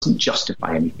doesn't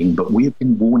justify anything, but we have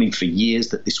been warning for years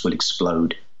that this will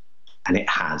explode, and it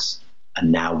has.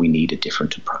 And now we need a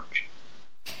different approach.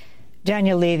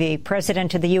 Daniel Levy,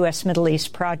 president of the U.S. Middle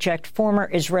East Project, former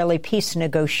Israeli peace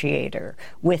negotiator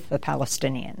with the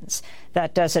Palestinians.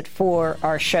 That does it for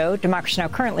our show. Democracy Now!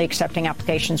 Currently accepting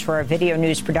applications for our video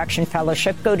news production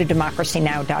fellowship. Go to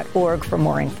democracynow.org for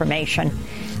more information.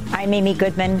 I'm Amy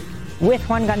Goodman with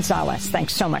Juan Gonzalez.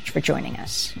 Thanks so much for joining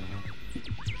us.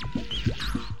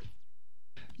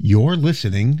 You're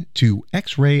listening to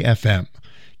X-Ray FM,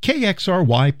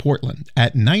 KXRY Portland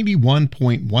at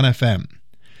 91.1 FM.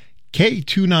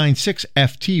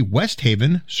 K296FT West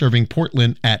Haven, serving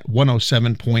Portland at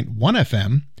 107.1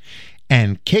 FM,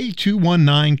 and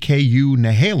K219KU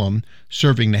Nehalem,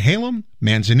 serving Nehalem,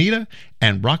 Manzanita,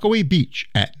 and Rockaway Beach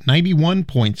at 91.7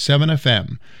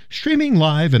 FM, streaming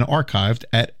live and archived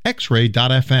at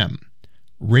xray.fm.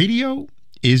 Radio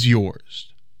is yours.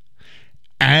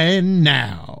 And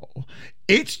now,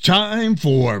 it's time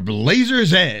for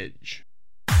Blazers Edge.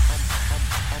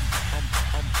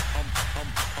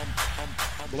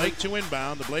 Blake to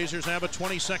inbound. The Blazers have a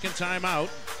 20-second timeout.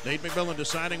 Nate McMillan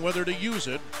deciding whether to use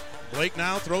it. Blake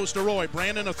now throws to Roy.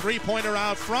 Brandon, a three-pointer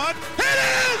out front. Hit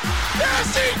it!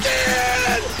 Yes, he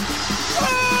did!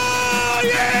 Oh,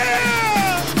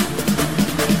 yeah!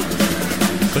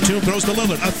 Batum throws to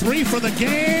Lillard. A three for the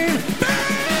game.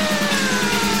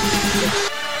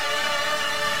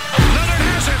 Lillard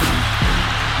has it.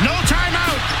 No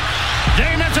timeout.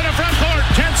 Dame into the front court.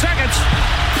 10 seconds.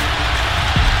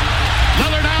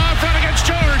 Lillard now out front against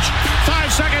George. 5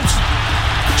 seconds.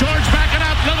 George backing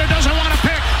up. Lillard doesn't want to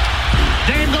pick.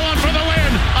 Dame going for the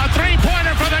win. A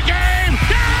three-pointer for the game.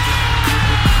 Yeah!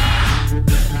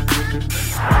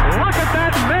 Look at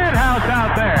that madhouse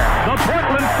out there. The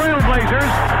Portland Trailblazers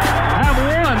have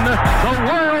won the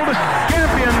World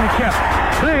Championship.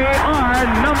 They are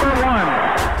number one.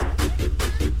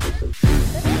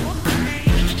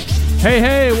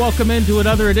 Hey, welcome into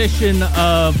another edition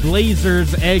of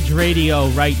Blazers Edge Radio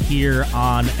right here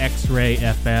on X-Ray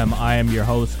FM. I am your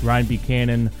host, Ryan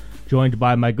Buchanan, joined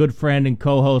by my good friend and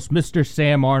co-host, Mr.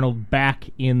 Sam Arnold,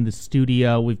 back in the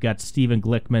studio. We've got Steven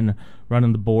Glickman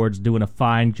running the boards, doing a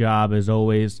fine job as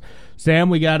always.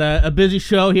 Sam, we got a busy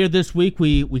show here this week.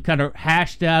 We kind of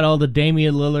hashed out all the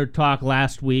Damian Lillard talk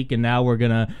last week, and now we're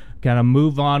going to kind of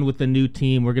move on with the new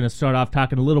team. We're going to start off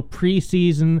talking a little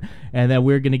preseason, and then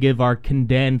we're going to give our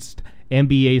condensed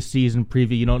NBA season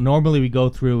preview. You know, normally we go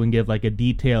through and give like a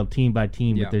detailed team by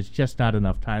team, but there's just not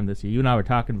enough time this year. You and I were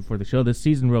talking before the show. This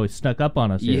season really snuck up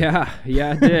on us here.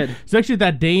 Yeah, it did. Especially with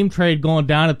that Dame trade going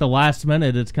down at the last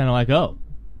minute, it's kind of like, oh,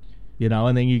 you know,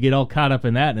 and then you get all caught up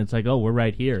in that, and it's like, oh, we're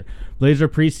right here. Blazer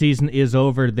preseason is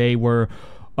over. They were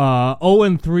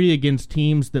 0-3 against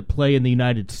teams that play in the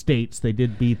United States. They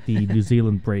did beat the New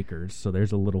Zealand Breakers, so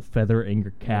there's a little feather in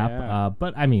your cap. Yeah.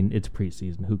 But, I mean, it's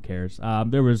preseason. Who cares?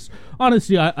 There was,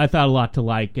 honestly, I thought a lot to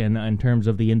like in terms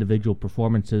of the individual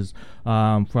performances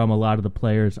from a lot of the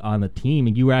players on the team.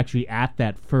 And you were actually at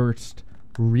that first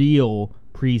real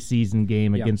preseason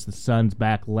game against the Suns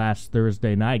back last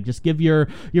Thursday night. Just give your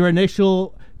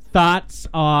initial thoughts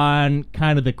on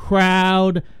kind of the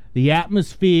crowd, the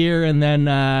atmosphere, and then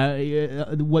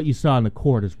what you saw on the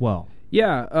court as well.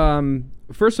 Yeah.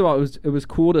 First of all, it was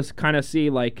cool to kind of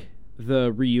see like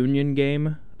the reunion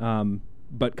game,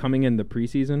 but coming in the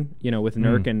preseason. You know, with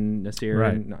Nurk and Nasir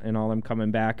and all them coming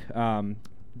back.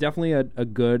 Definitely a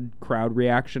good crowd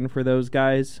reaction for those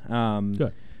guys.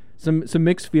 Good. Some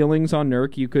mixed feelings on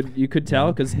Nurk. You could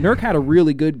tell because Nurk had a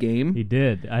really good game. He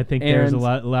did. I think there's a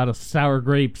lot of sour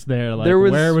grapes there. Like,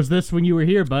 where was this when you were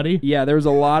here, buddy? Yeah, there was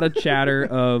a lot of chatter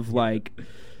of like,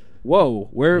 whoa,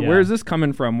 where is this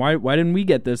coming from? Why didn't we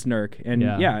get this Nurk? And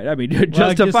I mean,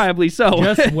 justifiably so.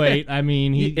 Just wait. I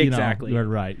mean, exactly. You're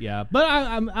right. Yeah, but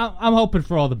I'm hoping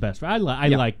for all the best. I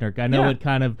like Nurk. I know it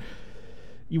kind of.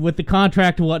 With the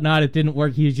contract and whatnot, it didn't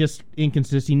work. He was just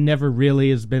inconsistent. He never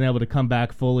really has been able to come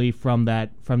back fully from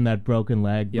that broken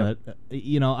leg. Yep. But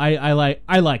I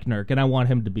like Nurk, and I want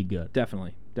him to be good.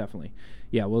 Definitely.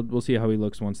 Yeah, we'll see how he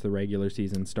looks once the regular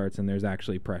season starts and there's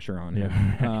actually pressure on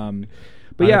him.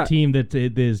 But a team that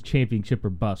is championship or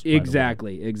bust.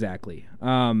 Exactly.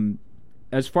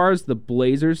 As far as the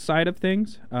Blazers side of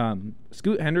things,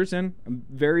 Scoot Henderson, I'm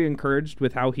very encouraged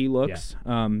with how he looks.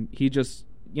 Yeah. He just.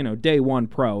 Day one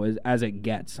pro as it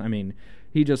gets. I mean,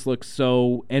 he just looks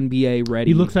so NBA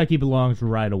ready. He looks like he belongs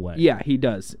right away. Yeah, he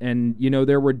does. And,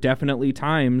 there were definitely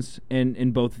times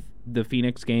in both the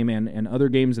Phoenix game and other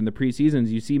games in the preseasons,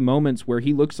 you see moments where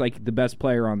he looks like the best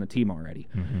player on the team already.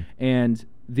 Mm-hmm. And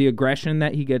the aggression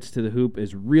that he gets to the hoop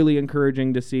is really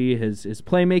encouraging to see. His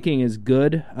playmaking is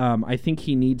good. I think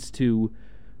he needs to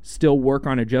still work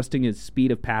on adjusting his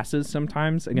speed of passes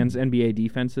sometimes against NBA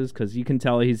defenses, because you can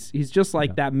tell he's just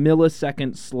like that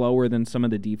millisecond slower than some of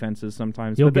the defenses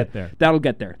sometimes. He'll get there. That'll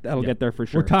get there. That'll get there for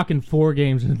sure. We're talking 4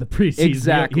 games into the preseason.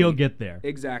 Exactly. He'll get there.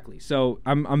 Exactly. So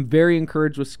I'm very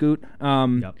encouraged with Scoot.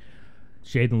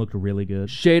 Shaden looked really good.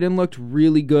 Shaden looked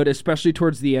really good, especially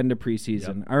towards the end of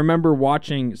preseason. I remember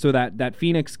watching that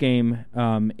Phoenix game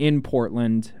in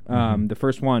Portland, the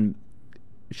first one.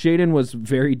 Shaden was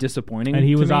very disappointing, and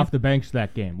he was me. off the bench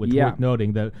that game, which worth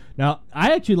noting. That now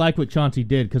I actually like what Chauncey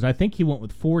did, because I think he went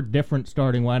with 4 different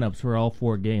starting lineups for all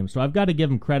 4 games. So I've got to give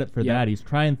him credit for that. He's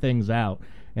trying things out,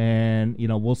 and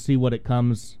we'll see what it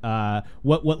comes.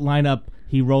 What lineup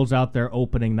he rolls out there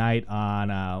opening night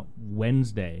on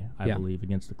Wednesday, I believe,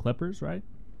 against the Clippers, right?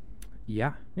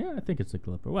 Yeah, I think it's the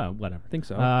Clippers. Well, whatever. I think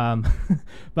so.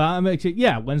 But I'm actually,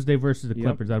 Wednesday versus the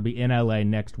Clippers. That'll be in LA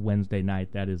next Wednesday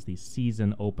night. That is the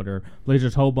season opener.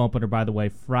 Blazers home opener, by the way,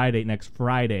 next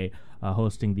Friday,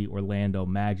 hosting the Orlando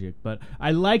Magic. But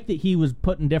I like that he was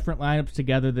putting different lineups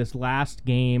together this last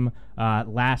game,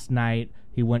 last night.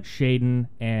 He went Shaden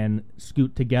and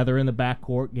Scoot together in the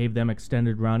backcourt, gave them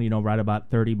extended run, right about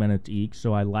 30 minutes each.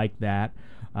 So I like that.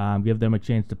 Give them a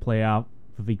chance to play out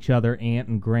of each other. Ant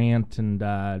and Grant and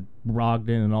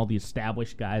Brogdon and all the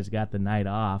established guys got the night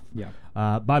off.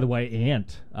 By the way,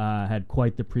 Ant had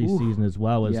quite the preseason as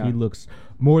well, as he looks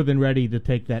more than ready to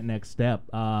take that next step.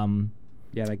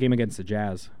 That game against the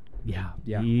Jazz.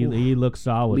 He looks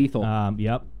solid.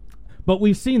 Lethal. But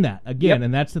we've seen that again,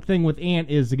 and that's the thing with Ant,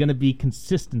 is going to be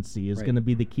consistency is going to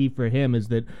be the key for him, is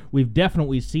that we've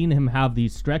definitely seen him have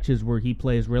these stretches where he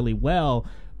plays really well,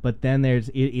 but then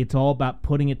it's all about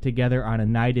putting it together on a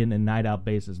night in and night out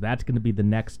basis. That's going to be the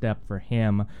next step for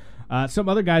him. Some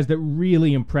other guys that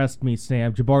really impressed me,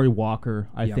 Sam, Jabari Walker,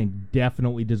 I think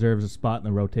definitely deserves a spot in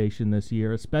the rotation this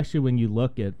year, especially when you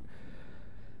look at,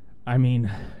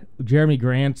 Jeremy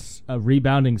Grant's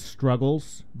rebounding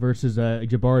struggles versus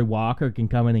Jabari Walker can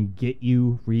come in and get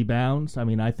you rebounds.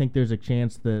 I think there's a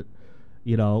chance that,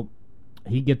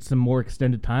 he gets some more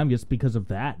extended time just because of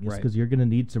that, just because you're going to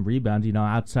need some rebounds,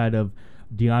 outside of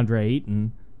DeAndre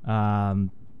Ayton,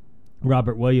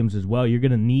 Robert Williams as well. You're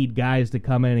going to need guys to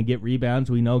come in and get rebounds.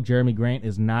 We know Jeremy Grant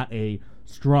is not a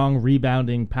strong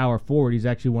rebounding power forward. He's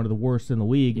actually one of the worst in the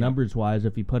league numbers-wise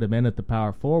if you put him in at the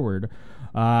power forward.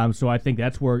 So I think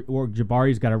that's where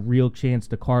Jabari's got a real chance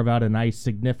to carve out a nice,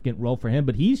 significant role for him.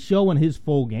 But he's showing his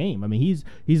full game.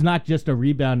 He's not just a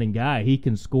rebounding guy. He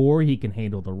can score. He can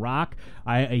handle the rock.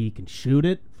 He can shoot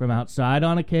it from outside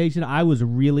on occasion. I was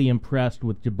really impressed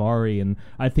with Jabari, and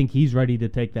I think he's ready to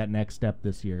take that next step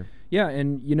this year. Yeah,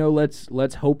 and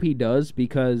let's hope he does,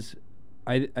 because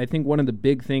I think one of the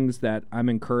big things that I'm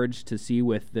encouraged to see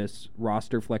with this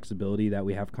roster flexibility that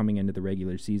we have coming into the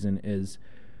regular season is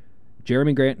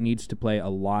Jeremy Grant needs to play a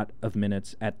lot of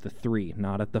minutes at the 3,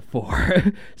 not at the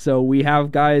 4. So we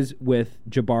have guys with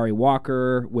Jabari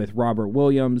Walker, with Robert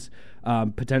Williams,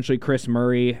 potentially Chris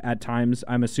Murray at times.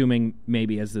 I'm assuming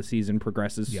maybe as the season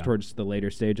progresses towards the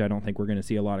later stage. I don't think we're going to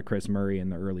see a lot of Chris Murray in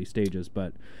the early stages,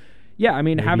 but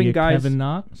maybe having guys. Kevin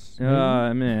Knox?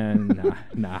 Man,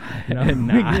 nah.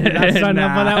 Not signed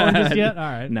up for that one just yet? All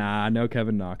right. Nah, no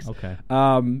Kevin Knox. Okay.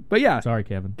 But yeah. Sorry,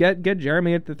 Kevin. Get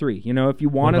Jeremy at the 3. If you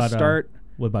want to start.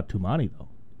 What about Tumani, though?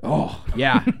 Oh,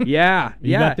 yeah.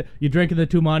 You drinking the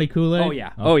Tumani Kool-Aid? Oh, yeah.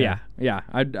 Okay. Oh, yeah.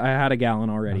 I had a gallon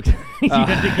already.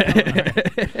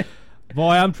 Okay.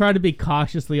 Boy, I'm trying to be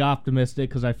cautiously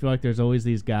optimistic, because I feel like there's always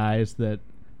these guys that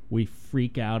we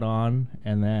freak out on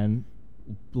and then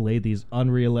lay these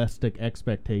unrealistic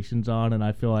expectations on, and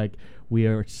I feel like we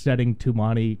are setting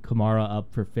Tumani Kamara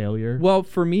up for failure. Well,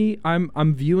 for me,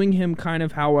 I'm viewing him kind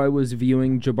of how I was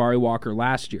viewing Jabari Walker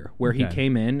last year, where he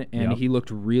came in and he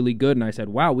looked really good, and I said,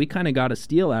 wow, we kind of got a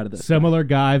steal out of this. Similar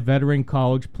guy, veteran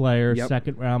college player,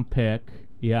 second-round pick.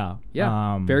 Yeah.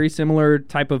 Very similar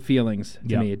type of feelings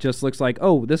to me. It just looks like,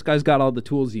 this guy's got all the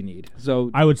tools you need.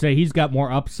 So I would say he's got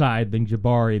more upside than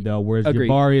Jabari, though, whereas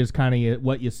Jabari is kind of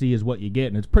what you see is what you get,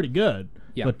 and it's pretty good.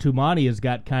 Yeah. But Tumani has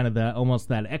got kind of almost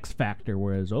that X factor,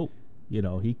 whereas,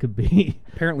 he could be.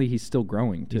 Apparently he's still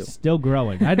growing, too. He's still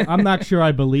growing. I'm not sure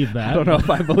I believe that. I don't know if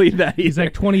I believe that either. He's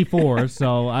like 24,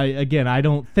 so I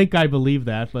don't think I believe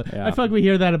that. But I feel like we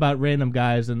hear that about random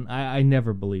guys, and I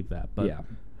never believe that. But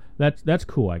that's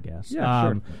cool, I guess. Yeah,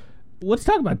 sure. Let's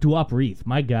talk about Duop Reith,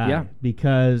 my guy,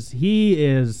 because he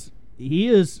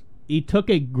took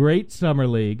a great summer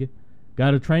league,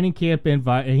 got a training camp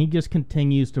invite, and he just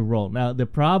continues to roll. Now, the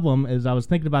problem is, I was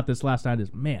thinking about this last night,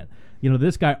 is, man,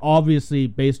 this guy obviously,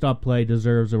 based on play,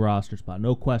 deserves a roster spot.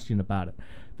 No question about it.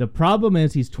 The problem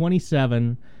is he's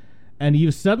 27, and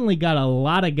you've suddenly got a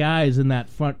lot of guys in that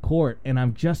front court, and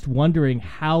I'm just wondering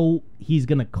how he's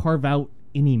going to carve out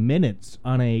any minutes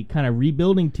on a kind of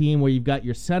rebuilding team where you've got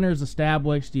your centers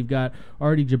established, you've got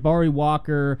already Jabari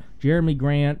Walker, Jeremy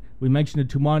Grant, we mentioned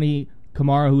Toumani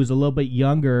Camara, who is a little bit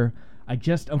younger.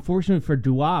 Unfortunately for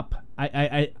Diop,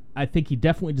 I think he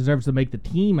definitely deserves to make the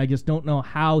team. I just don't know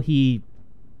how he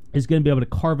is going to be able to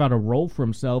carve out a role for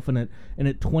himself, and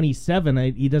at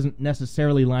 27, he doesn't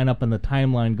necessarily line up on the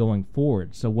timeline going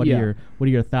forward. So what are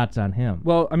your thoughts on him?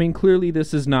 Well, I mean, clearly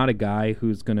this is not a guy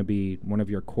who's going to be one of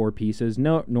your core pieces.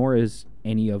 No, nor is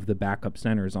any of the backup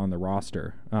centers on the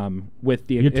roster.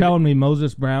 You're telling me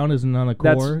Moses Brown isn't on the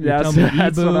core? That's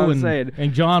what I'm saying.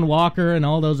 And John Walker and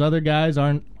all those other guys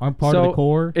aren't part of the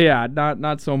core? Yeah,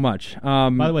 not so much.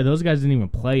 By the way, those guys didn't even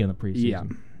play in the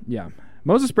preseason. Yeah.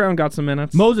 Moses Brown got some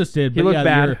minutes. Moses did. He looked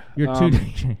bad.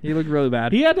 He looked really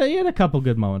bad. He had a couple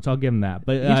good moments. I'll give him that.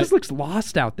 But he just looks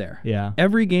lost out there. Yeah.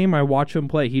 Every game I watch him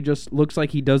play, he just looks like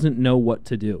he doesn't know what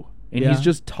to do. And he's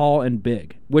just tall and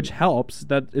big, which helps.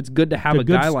 That it's good to have a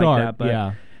guy like that.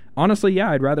 But honestly,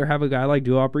 I'd rather have a guy like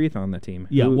Diop Reith on the team.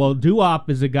 Yeah, well, Diop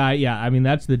is a guy, I mean,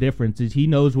 that's the difference, is he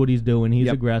knows what he's doing. He's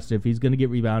aggressive. He's going to get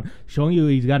rebound. Showing you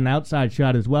he's got an outside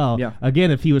shot as well. Yeah.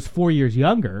 Again, if he was 4 years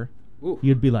younger,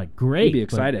 you'd be like, great. You'd be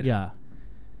excited.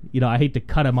 But, I hate to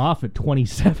cut him off at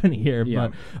 27 here,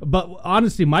 but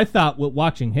honestly, my thought with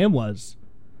watching him was,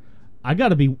 I got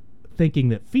to be thinking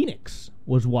that Phoenix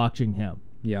was watching him.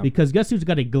 Yeah. Because guess who's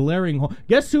got a glaring hole?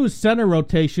 Guess whose center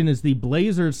rotation is the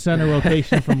Blazers' center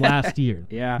rotation from last year?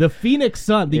 Yeah. The Phoenix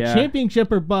Suns, the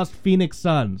championship or bust Phoenix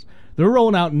Suns. They're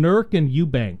rolling out Nurk and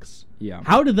Eubanks. Yeah.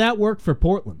 How did that work for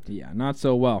Portland? Yeah, not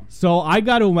so well. So I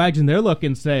got to imagine they're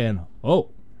looking, saying,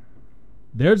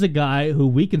 there's a guy who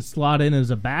we can slot in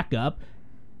as a backup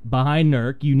behind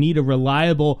Nurk. You need a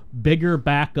reliable, bigger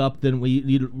backup than we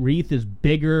need. Reith is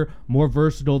bigger, more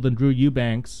versatile than Drew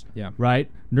Eubanks. Yeah. Right?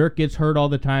 Nurk gets hurt all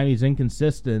the time. He's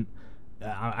inconsistent.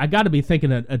 I got to be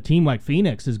thinking a team like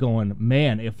Phoenix is going,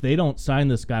 man, if they don't sign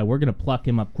this guy, we're going to pluck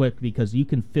him up quick because you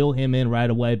can fill him in right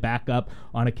away, back up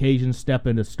on occasion, step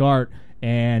in to start,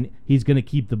 and he's going to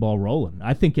keep the ball rolling.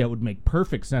 I think that would make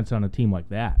perfect sense on a team like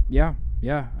that. Yeah,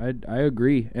 I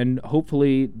agree. And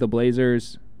hopefully the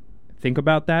Blazers think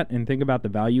about that and think about the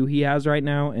value he has right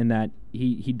now, and that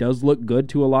he does look good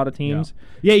to a lot of teams.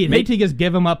 Yeah, you'd hate to just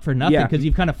give him up for nothing because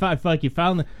you've kind of felt like you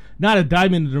found not a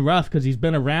diamond in the rough because he's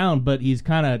been around, but he's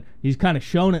kind of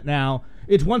shown it now.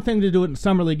 It's one thing to do it in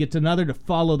Summer League. It's another to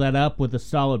follow that up with a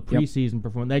solid preseason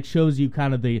performance. That shows you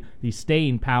kind of the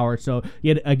staying power. So,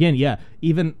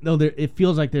 even though it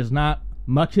feels like there's not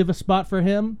much of a spot for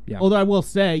him, although I will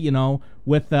say,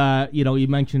 with, you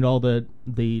mentioned all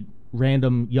the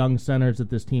random young centers that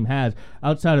this team has,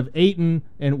 outside of Ayton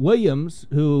and Williams,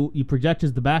 who you project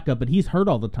as the backup, but he's hurt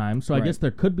all the time, so I guess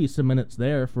there could be some minutes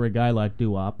there for a guy like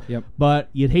Diop. Yep. But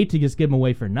you'd hate to just give him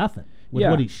away for nothing with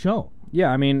what he's shown. Yeah,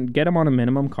 I mean, get him on a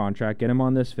minimum contract, get him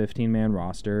on this 15-man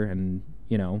roster, and,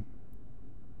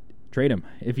 trade him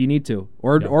if you need to,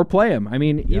 or play him. I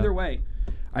mean, either way,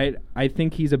 I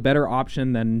think he's a better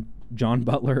option than John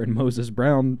Butler and Moses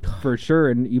Brown for sure,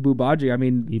 and Ibu Badji. I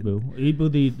mean,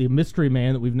 Ibu, the mystery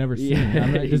man that we've never seen.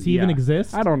 Does he even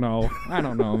exist? I don't know,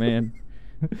 man.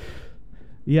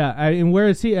 And where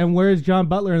is he? And where is John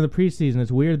Butler in the preseason?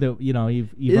 It's weird that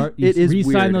you've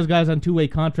re-signed those guys on two-way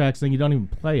contracts and you don't even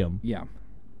play them. Yeah.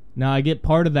 Now I get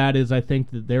part of that is I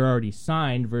think that they're already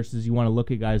signed versus you want to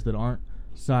look at guys that aren't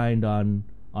signed on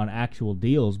actual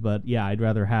deals. But I'd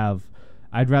rather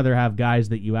have guys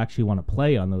that you actually want to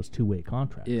play on those two-way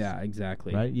contracts. Yeah,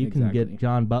 exactly. Right? You can get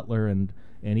John Butler and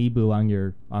Ibu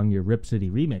on your Rip City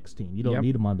Remix team. You don't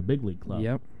need them on the big league club.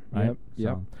 Yep. Right?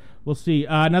 Yep. So we'll see.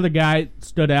 Another guy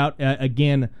stood out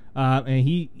again, and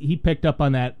he picked up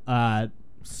on that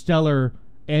stellar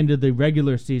end of the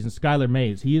regular season. Skylar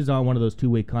Mays. He is on one of those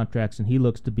two-way contracts, and he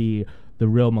looks to be the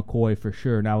real McCoy for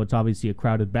sure. Now it's obviously a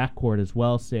crowded backcourt as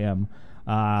well, Sam.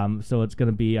 So it's going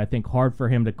to be, I think, hard for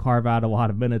him to carve out a lot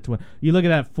of minutes. When you look at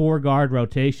that four-guard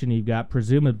rotation, you've got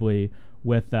presumably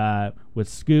with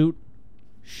Scoot,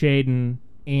 Shaden,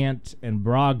 Ant, and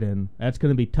Brogdon. That's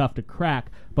going to be tough to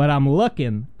crack. But I'm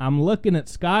looking at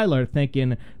Skylar,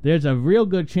 thinking there's a real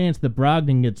good chance that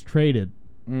Brogdon gets traded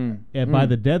by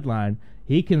the deadline.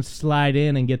 he can slide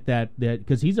in and get that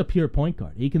because he's a pure point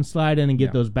guard. He can slide in and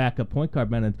get those backup point guard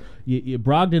minutes.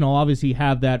 Brogdon will obviously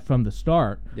have that from the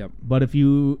start. Yep. But if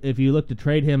you look to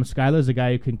trade him, Skylar's a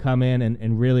guy who can come in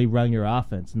and really run your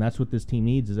offense, and that's what this team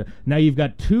needs. Now you've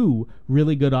got two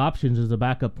really good options as a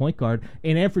backup point guard,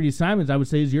 and Anthony Simons, I would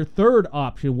say, is your third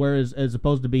option, whereas as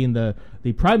opposed to being the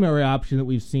primary option that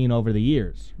we've seen over the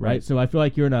years, right? So I feel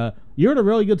like you're in a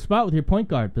really good spot with your point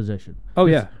guard position. Oh,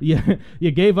 yeah.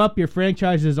 You gave up your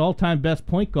franchise's all-time best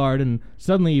point guard, and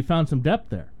suddenly you found some depth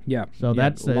there. Yeah. So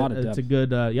that's a lot of depth. It's a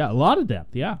good, a lot of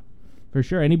depth, yeah, for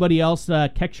sure. Anybody else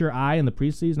catch your eye in the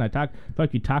preseason? I feel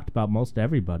like you talked about most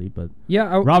everybody, but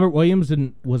Robert Williams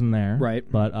wasn't there. Right.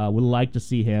 But would like to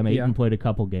see him. Ayton played a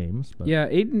couple games. But. Yeah,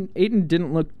 Ayton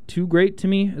didn't look too great to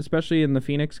me, especially in the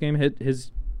Phoenix game.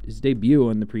 His debut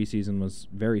in the preseason was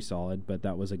very solid, but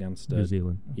that was against New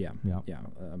Zealand. Yeah.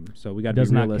 So we got to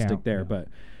be realistic there. But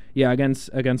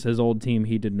against his old team,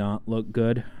 he did not look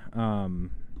good.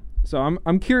 So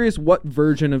I'm curious what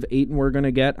version of Ayton we're going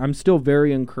to get. I'm still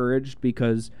very encouraged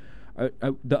because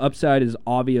the upside is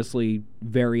obviously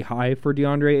very high for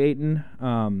DeAndre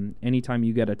Ayton. Anytime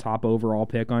you get a top overall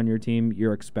pick on your team,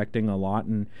 you're expecting a lot,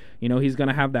 and he's going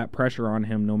to have that pressure on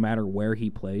him no matter where he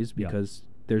plays because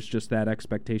there's just that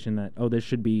expectation that this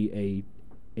should be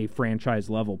a franchise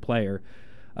level player.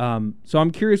 So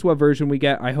I'm curious what version we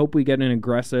get. I hope we get an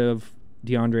aggressive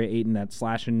DeAndre Ayton that's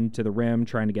slashing to the rim,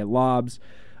 trying to get lobs.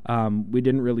 We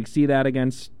didn't really see that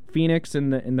against Phoenix in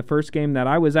the first game that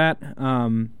I was at.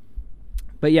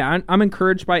 But yeah, I'm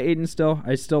encouraged by Ayton still.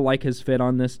 I still like his fit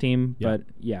on this team. But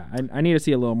yeah, I need to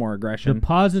see a little more aggression. The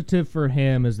positive for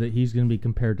him is that he's going to be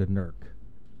compared to Nurk.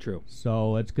 True.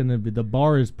 So it's going to be, the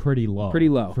bar is pretty low. Pretty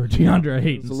low for DeAndre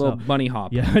Ayton. It's a little bunny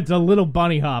hop. Yeah, it's a little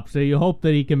bunny hop. So you hope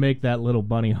that he can make that little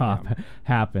bunny hop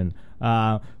happen.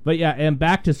 But yeah, and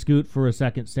back to Scoot for a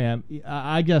second, Sam.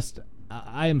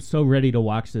 I am so ready to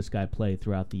watch this guy play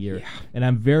throughout the year. Yeah. And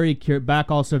I'm very curious, back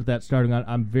also to that starting on,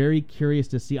 I'm very curious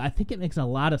to see. I think it makes a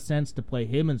lot of sense to play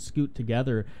him and Scoot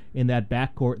together in that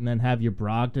backcourt and then have your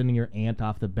Brogdon and your Ant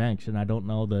off the bench. And I don't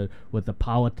know with the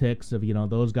politics of,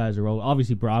 those guys are old.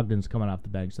 Obviously Brogdon's coming off the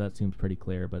bench, so that seems pretty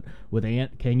clear. But with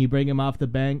Ant, can you bring him off the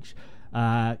bench?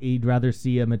 You'd rather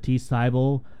see a Matisse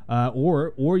Thybulle,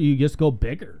 or you just go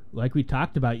bigger. Like we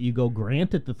talked about, you go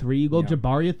Grant at the 3, you go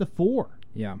Jabari at the 4.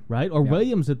 Yeah. Right? Or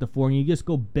Williams at the 4, and you just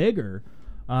go bigger.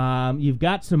 You've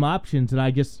got some options, and I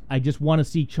just want to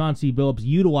see Chauncey Billups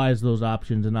utilize those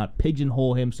options and not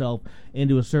pigeonhole himself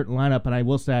into a certain lineup. And I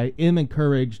will say I am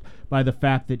encouraged by the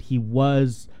fact that he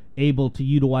was able to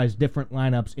utilize different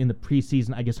lineups in the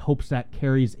preseason. I just hope that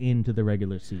carries into the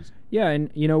regular season. Yeah,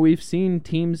 and we've seen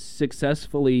teams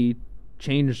successfully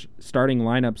change starting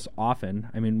lineups often.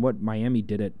 I mean, what Miami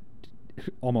did it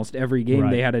almost every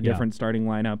game. They had a different starting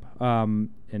lineup,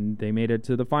 and they made it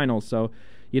to the finals. So,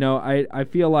 I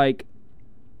feel like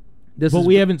this. But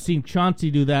we haven't seen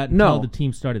Chauncey do that until the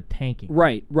team started tanking.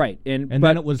 Right, and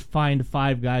then it was find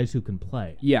 5 guys who can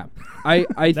play. Yeah, I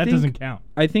that think, doesn't count.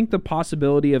 I think the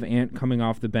possibility of Ant coming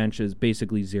off the bench is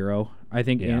basically zero. I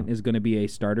think Ant is going to be a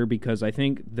starter because I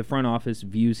think the front office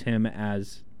views him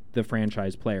as the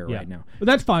franchise player right now. But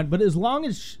that's fine. But as long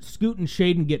as Scoot and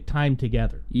Shaden get time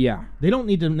together, they don't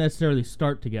need to necessarily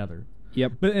start together.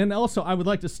 Yep. But and also, I would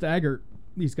like to stagger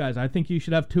these guys. I think you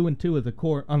should have 2 and 2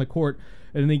 on the court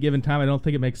at any given time. I don't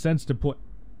think it makes sense to put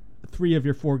 3 of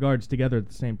your 4 guards together at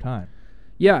the same time.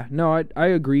 Yeah, no, I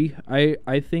agree.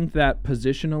 I think that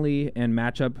positionally and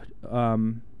matchup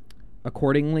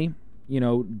accordingly,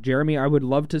 Jeremy, I would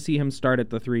love to see him start at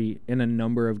the 3 in a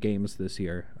number of games this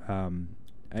year.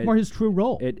 It's more his true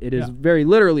role. It is very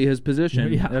literally his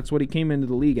position. Yeah. That's what he came into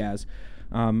the league as.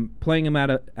 Playing him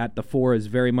at the 4 is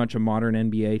very much a modern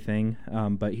NBA thing,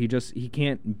 but he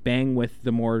can't bang with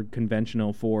the more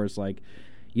conventional 4s. Like,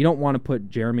 you don't want to put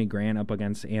Jeremy Grant up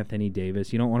against Anthony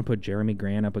Davis. You don't want to put Jeremy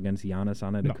Grant up against Giannis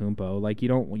Antetokounmpo. No. Like, you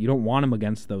don't want him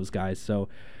against those guys. So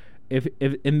if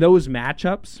in those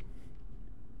matchups,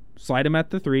 slide him at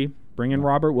the 3. Bring in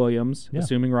Robert Williams,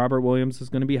 assuming Robert Williams is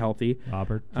going to be healthy.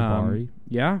 Robert, Jabari.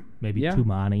 Maybe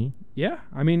Tumani. Yeah,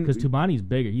 I mean... Because Tumani's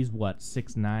bigger. He's,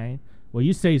 6'9"? Well,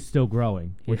 you say he's still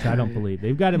growing, which I don't believe.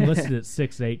 They've got him listed at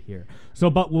 6'8" here. So,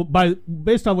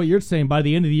 based on what you're saying, by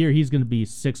the end of the year, he's going to be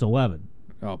 6'11".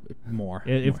 Oh, more.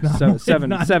 If more. Not,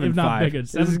 7'5". Bigger.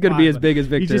 This is going to be as big as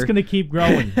Victor. He's just going to keep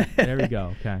growing. There we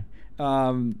go. Okay.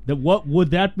 What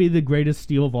would that be the greatest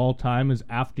steal of all time? Is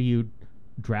after you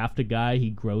draft a guy, he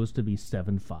grows to be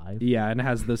 7'5". Yeah, and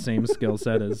has the same skill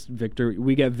set as Victor.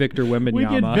 We get Victor Wembanyama.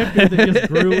 We get Victor that just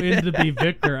grew into be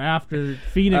Victor after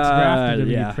Phoenix drafted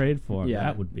him and you trade for him. Yeah,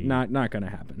 that would be not going to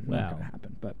happen. Wow. Not going to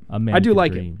happen. But A man I do could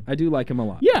like dream. him. I do like him a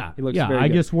lot. Yeah, he looks yeah. very I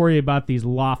good. just worry about these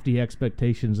lofty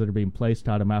expectations that are being placed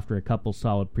on him after a couple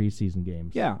solid preseason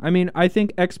games. Yeah, I mean, I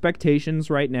think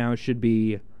expectations right now should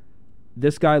be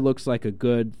this guy looks like a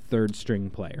good third-string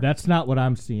player. That's not what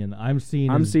I'm seeing. I'm seeing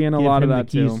a lot of that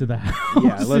the keys too. to the house.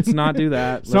 Yeah, let's not do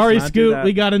that. Sorry, Let's not do Scoot, that.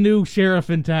 we got a new sheriff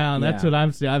in town. That's Yeah. what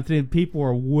I'm seeing. I think people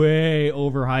are way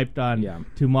overhyped on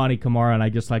Tumani Kamara, and I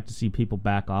just like to see people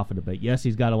back off it a bit. Yes,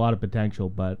 he's got a lot of potential,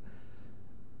 but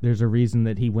there's a reason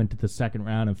that he went to the second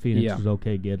round, and Phoenix was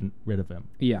okay getting rid of him.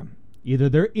 Yeah. Either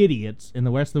they're idiots, and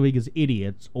the rest of the league is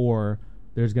idiots, or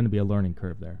there's going to be a learning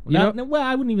curve there. Well,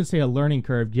 I wouldn't even say a learning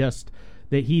curve, just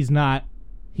that he's not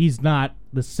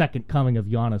the second coming of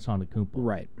Giannis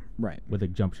Antetokounmpo. Right. With a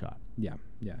jump shot. Yeah.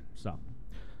 So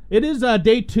it is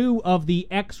day 2 of the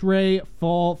X-Ray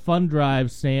Fall Fund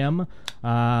Drive, Sam.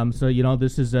 So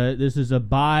this is a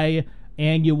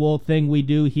biannual thing we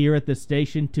do here at the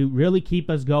station to really keep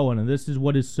us going, and this is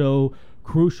what is so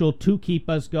crucial to keep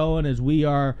us going, as we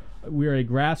are a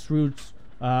grassroots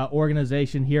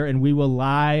organization here, and we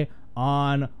rely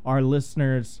on our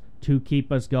listeners to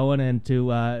keep us going and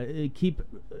to keep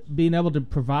being able to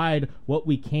provide what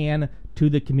we can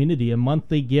to the community. And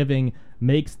monthly giving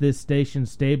makes this station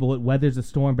stable. It weathers the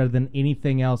storm better than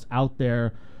anything else out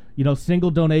there. Single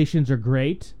donations are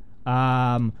great,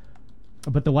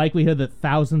 but the likelihood that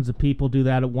thousands of people do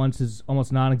that at once is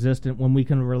almost non-existent. When we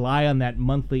can rely on that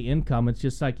monthly income, it's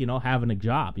just like, having a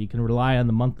job. You can rely on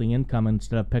the monthly income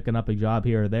instead of picking up a job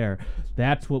here or there.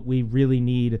 That's what we really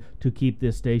need to keep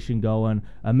this station going.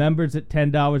 Members at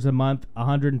 $10 a month,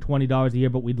 $120 a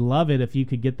year, but we'd love it if you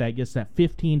could get that. Just that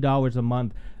 $15 a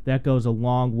month. That goes a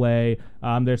long way.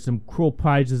 There's some cool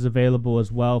prizes available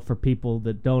as well for people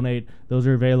that donate. Those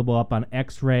are available up on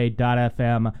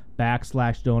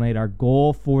xray.fm/donate. Our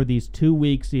goal for these 2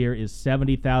 weeks here is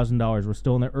 $70,000. We're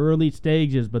still in the early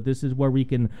stages, but this is where we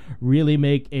can really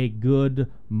make a good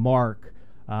mark.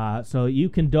 So you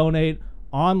can donate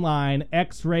online,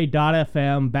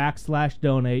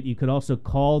 xray.fm/donate. You could also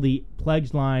call the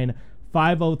pledge line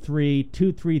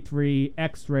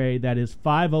 503-233-X-Ray. That is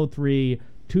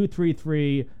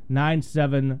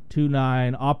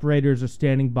 503-233-9729. Operators are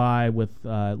standing by with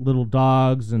little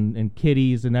dogs and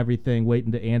kitties and everything,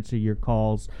 waiting to answer your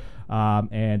calls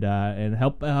and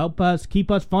help us, keep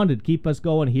us funded, keep us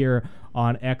going here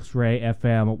on X-Ray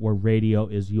FM, where radio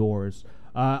is yours.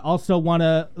 Also want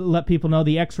to let people know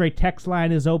the X-Ray text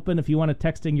line is open if you want to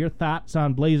text in your thoughts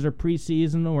on Blazer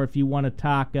preseason, or if you want to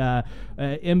talk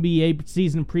NBA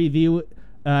season preview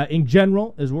in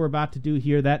general, as we're about to do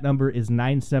here. That number is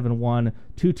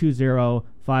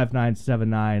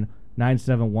 971-220-5979,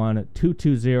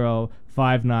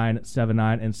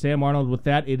 971-220-5979. And Sam Arnold, with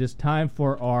that, it is time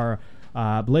for our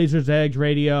Blazers Edge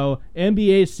Radio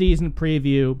NBA season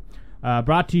preview.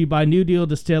 Brought to you by New Deal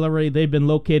Distillery. They've been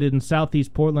located in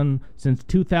Southeast Portland since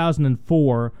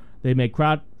 2004. They make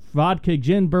vodka,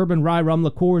 gin, bourbon, rye, rum,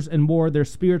 liqueurs, and more. Their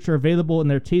spirits are available in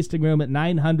their tasting room at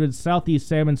 900 Southeast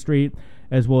Salmon Street,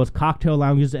 as well as cocktail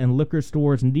lounges and liquor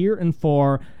stores near and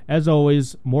far. As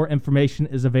always, more information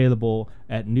is available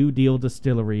at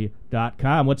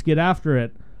newdealdistillery.com. Let's get after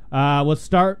it. Let's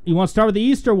start. You want to start with the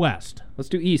East or West? Let's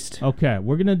do East. Okay,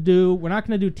 we're not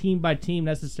going to do team by team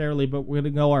necessarily, but we're going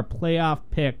to go our playoff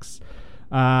picks.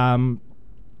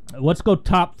 Let's go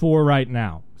top 4 right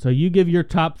now. So you give your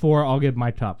top 4, I'll give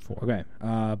my top 4. Okay.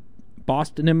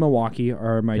 Boston and Milwaukee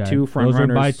are my two front runners.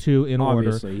 Those are by 2 in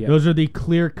order. Yeah. Those are the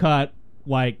clear-cut,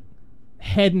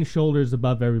 head and shoulders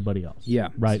above everybody else. Yeah.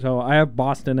 Right. So I have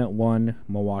Boston at 1,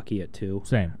 Milwaukee at 2.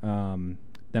 Same.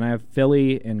 Then I have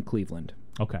Philly and Cleveland.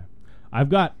 Okay. I've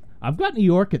got New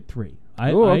York at 3.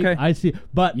 Okay. I see.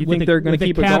 But you think they're going to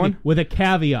keep it going? With a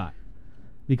caveat,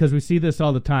 because we see this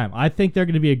all the time. I think they're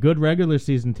going to be a good regular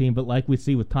season team, but like we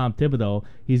see with Tom Thibodeau,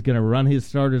 he's going to run his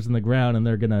starters in the ground, and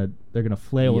they're going to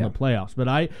flail in the playoffs.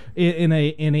 But in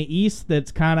a East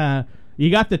that's kind of, you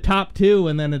got the top 2,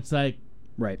 and then it's like,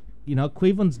 right.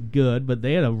 Cleveland's good, but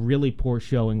they had a really poor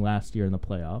showing last year in the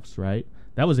playoffs, right?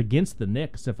 That was against the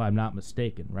Knicks, if I'm not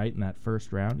mistaken, right, in that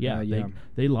first round. Yeah.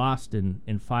 They lost in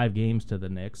 5 games to the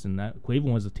Knicks, and that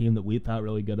Cleveland was a team that we thought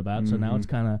really good about. Mm-hmm. So now it's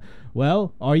kind of,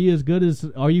 are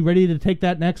you ready to take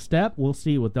that next step? We'll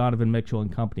see with Donovan Mitchell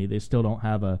and company. They still don't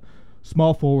have a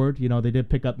small forward. They did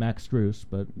pick up Max Strus,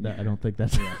 but I don't think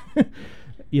that's,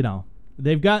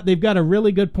 They've got a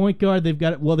really good point guard. They've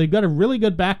got a really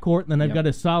good backcourt, and then they've got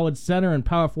a solid center and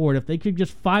power forward. If they could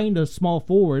just find a small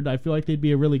forward, I feel like they'd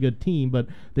be a really good team. But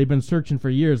they've been searching for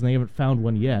years, and they haven't found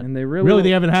one yet. And they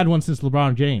haven't had one since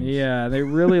LeBron James. Yeah, they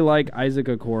really like Isaac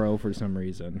Okoro for some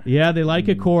reason. Yeah, they like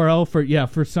Okoro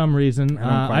for some reason.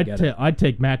 I'd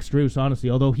take Max Strus, honestly,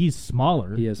 although he's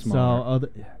smaller. He is smaller.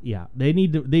 So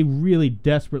they really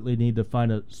desperately need to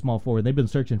find a small forward. They've been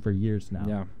searching for years now.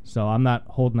 Yeah. So I'm not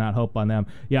holding out hope on them.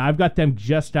 Yeah, I've got them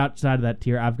just outside of that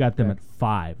tier. I've got them at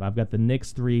 5. I've got the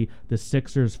Knicks 3, the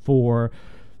Sixers 4.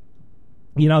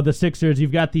 The Sixers,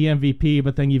 you've got the MVP,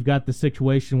 but then you've got the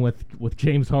situation with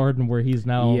James Harden where he's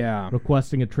now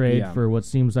requesting a trade for what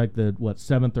seems like the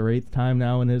 7th or 8th time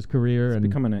now in his career. It's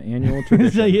becoming an annual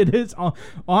tradition. It is.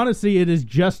 Honestly, it is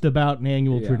just about an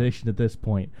annual tradition at this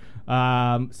point.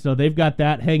 So they've got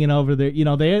that hanging over there.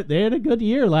 They had a good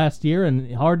year last year,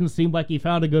 and Harden seemed like he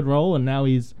found a good role, and now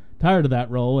he's tired of that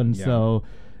role, and so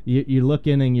you're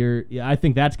looking, and I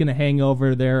think that's going to hang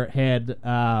over their head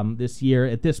this year.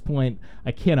 At this point,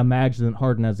 I can't imagine that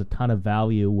Harden has a ton of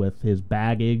value with his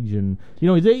baggage, and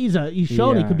he's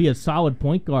shown he could be a solid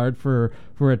point guard for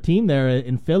a team there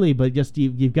in Philly, but just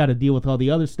you've got to deal with all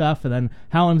the other stuff, and then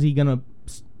how is he going to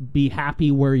be happy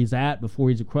where he's at before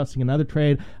he's requesting another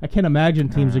trade? I can't imagine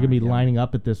teams are going to be lining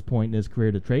up at this point in his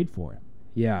career to trade for him.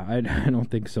 Yeah, I don't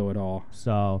think so at all.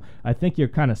 So I think you're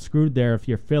kind of screwed there if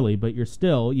you're Philly, but you've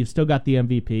still got the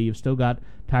MVP. You've still got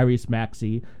Tyrese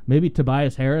Maxey. Maybe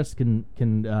Tobias Harris can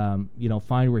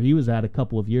find where he was at a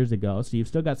couple of years ago. So you've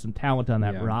still got some talent on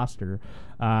that roster,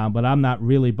 but I'm not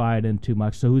really buying in too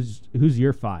much. So who's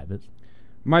your 5?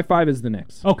 My 5 is the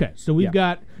Knicks. Okay, so we've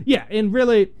got and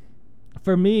really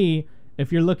for me,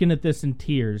 if you're looking at this in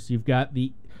tiers, you've got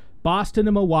the Boston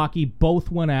and Milwaukee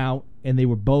both went out, and they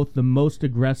were both the most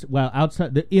aggressive. Well,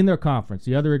 in their conference,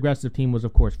 the other aggressive team was,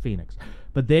 of course, Phoenix.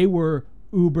 But they were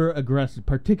uber aggressive,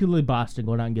 particularly Boston,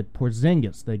 going out and get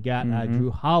Porzingis. They got Drew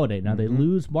Holiday. Now, they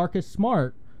lose Marcus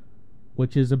Smart,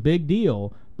 which is a big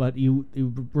deal, but you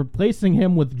replacing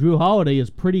him with Drew Holiday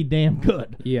is pretty damn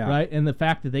good. Yeah. Right? And the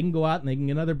fact that they can go out and they can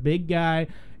get another big guy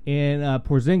and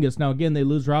Porzingis. Now, again, they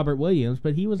lose Robert Williams,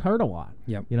 but he was hurt a lot.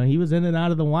 Yep. He was in and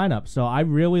out of the lineup. So I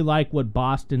really like what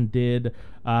Boston did.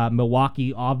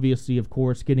 Milwaukee, obviously, of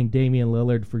course, getting Damian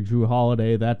Lillard for Drew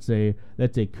Holiday. That's a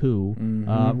coup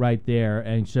right there.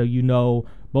 And so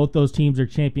both those teams are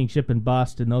championship and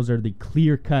bust, and those are the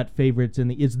clear-cut favorites.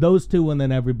 It's those two and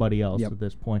then everybody else at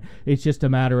this point. It's just a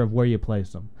matter of where you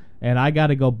place them. And I got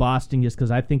to go Boston just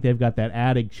because I think they've got that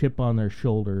added chip on their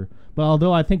shoulder. But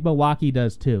although I think Milwaukee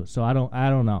does too, so I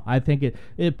don't know. I think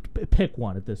it pick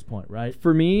one at this point, right?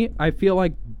 For me, I feel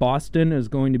like Boston is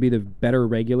going to be the better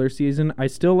regular season. I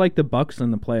still like the Bucks in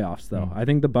the playoffs, though. I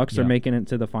think the Bucks are making it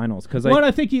to the finals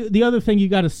I think the other thing you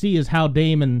got to see is how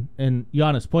Dame and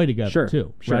Giannis play together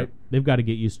too, right? They've got to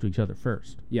get used to each other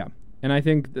first. Yeah, and I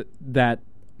think that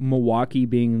Milwaukee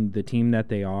being the team that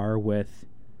they are with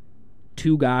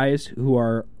two guys who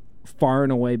are far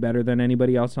and away better than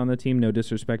anybody else on the team. No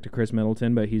disrespect to Chris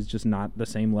Middleton, but he's just not the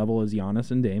same level as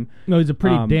Giannis and Dame. No, he's a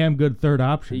pretty damn good third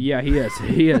option. Yeah, he is.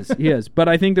 He is. But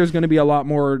I think there's going to be a lot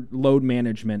more load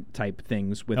management type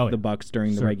things with the Bucks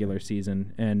during the regular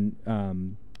season. And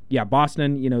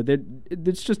Boston,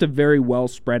 it's just a very well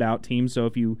spread out team. So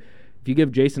if you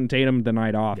give Jason Tatum the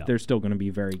night off, they're still going to be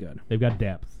very good. They've got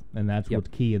depth. And that's what's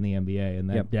key in the NBA, and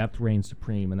that depth reigns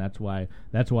supreme, and that's why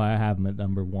I have them at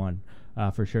number 1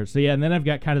 for sure. So and then I've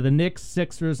got kind of the Knicks,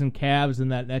 Sixers, and Cavs in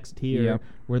that next tier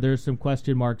where there's some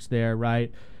question marks there,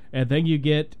 right? And then you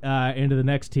get into the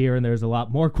next tier, and there's a lot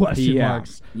more question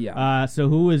marks. Yeah. So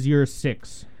who is your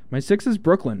 6? My 6 is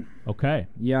Brooklyn. Okay.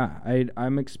 Yeah,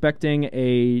 I'm expecting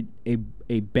a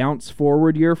bounce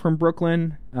forward year from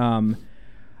Brooklyn.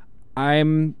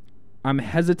 I'm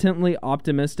hesitantly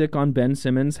optimistic on Ben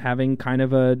Simmons having kind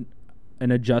of an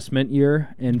adjustment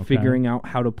year and figuring out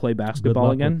how to play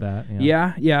basketball again. With that,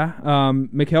 yeah.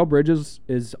 Mikal Bridges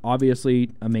is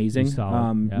obviously amazing.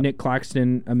 Nick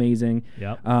Claxton, amazing.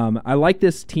 Yep. I like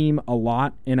this team a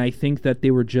lot, and I think that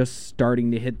they were just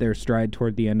starting to hit their stride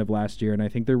toward the end of last year, and I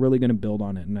think they're really going to build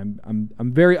on it. And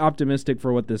I'm very optimistic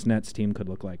for what this Nets team could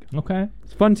look like. Okay.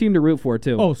 It's a fun team to root for,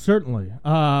 too. Oh, certainly.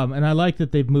 And I like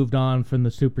that they've moved on from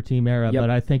the super team era, but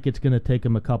I think it's going to take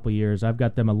them a couple years. I've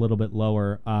got them a little bit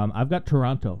lower. I've got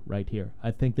Toronto right here.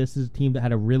 I think this is a team that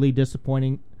had a really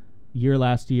disappointing year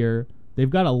last year. They've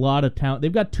got a lot of talent.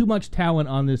 They've got too much talent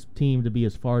on this team to be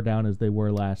as far down as they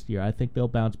were last year. I think they'll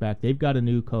bounce back. They've got a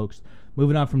new coach.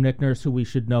 Moving on from Nick Nurse, who we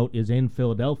should note is in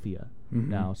Philadelphia.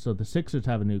 now. So the Sixers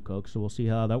have a new coach, so we'll see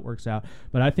how that works out.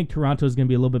 But I think Toronto is going to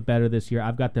be a little bit better this year.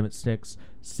 I've got them at 6.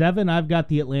 7, I've got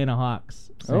the Atlanta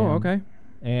Hawks. Sam. Oh, okay.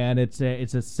 And it's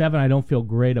a 7 I don't feel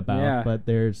great about, but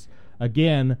there's a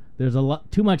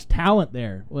lot too much talent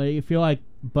there. Well, you feel like,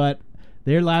 but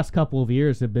their last couple of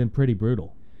years have been pretty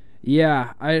brutal.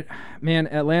 Yeah,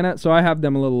 Atlanta. So I have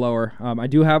them a little lower. I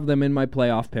do have them in my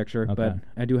playoff picture, but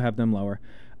I do have them lower.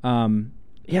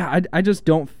 I just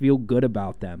don't feel good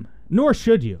about them. Nor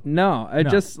should you. No,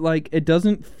 just like it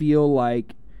doesn't feel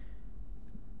like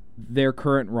their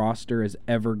current roster is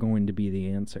ever going to be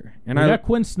the answer. And I got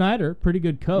Quinn Snyder, pretty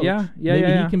good coach.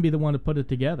 Maybe he can be the one to put it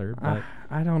together. But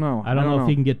I don't know. I don't know if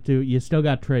he can get to. You still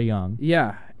got Trae Young.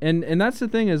 Yeah, and that's the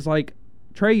thing is like.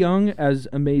 Trae Young, as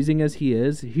amazing as he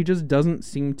is, he just doesn't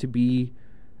seem to be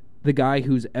the guy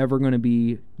who's ever going to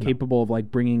be capable of like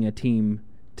bringing a team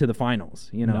to the finals,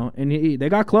 you know. And they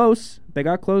got close.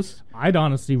 I'd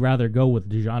honestly rather go with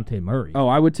DeJounte Murray. Oh,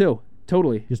 I would too.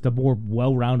 Totally. Just a more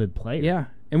well-rounded player. Yeah.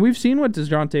 And we've seen what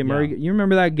DeJounte Murray. You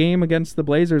remember that game against the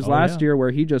Blazers last year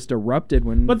where he just erupted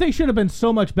when. But they should have been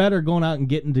so much better going out and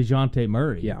getting DeJounte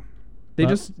Murray. Yeah. They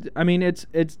just. I mean, it's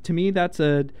to me that's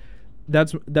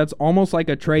almost like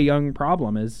a Trae Young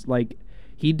problem. Is like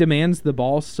he demands the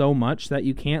ball so much that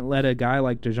you can't let a guy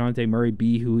like DeJounte Murray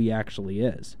be who he actually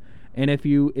is. And if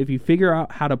you figure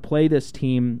out how to play this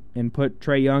team and put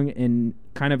Trae Young in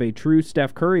kind of a true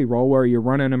Steph Curry role where you're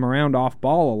running him around off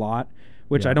ball a lot,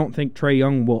 which I don't think Trae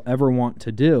Young will ever want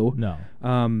to do. No.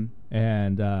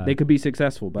 And they could be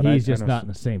successful, but he's just not in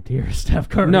the same tier as Steph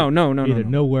Curry. No.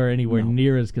 Nowhere anywhere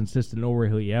near as consistent, nowhere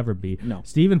he'll he ever be. No.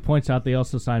 Steven points out they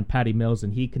also signed Patty Mills,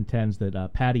 and he contends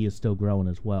that Patty is still growing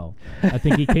as well. I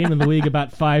think he came in the league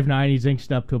about 5'9". He's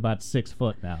inched up to about 6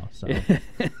 foot now. So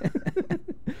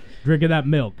drinking that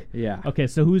milk. Yeah. Okay,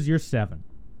 so who's your 7?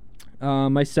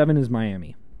 My 7 is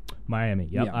Miami. Yep.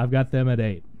 Yeah. I've got them at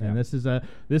 8. And this is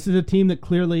a team that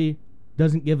clearly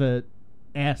doesn't give a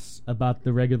S about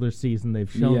the regular season.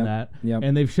 They've shown that. Yep.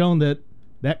 And they've shown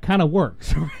that kind of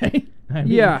works, right? I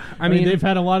mean, they've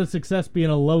had a lot of success being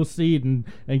a low seed and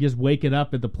just waking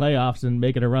up at the playoffs and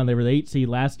making a run. They were the 8 seed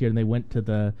last year, and they went to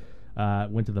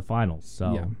the finals.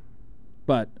 So, yeah.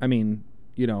 But I mean,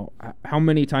 you know, how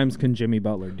many times can Jimmy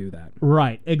Butler do that?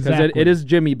 Right, exactly. Because it is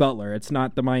Jimmy Butler. It's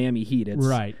not the Miami Heat.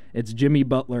 It's Jimmy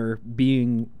Butler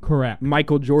being correct,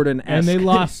 Michael Jordan-esque. And they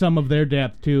lost some of their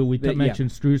depth too. We mentioned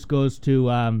Strus goes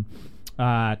to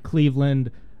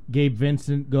Cleveland. Gabe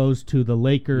Vincent goes to the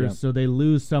Lakers, so they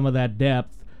lose some of that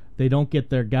depth. They don't get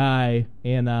their guy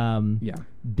in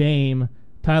Dame.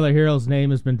 Tyler Herro's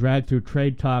name has been dragged through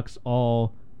trade talks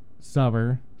all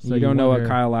summer. So you don't know what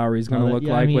Kyle Lowry's going to look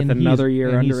like with another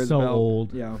year under his belt. He's so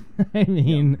old. Yeah. I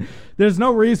mean, there's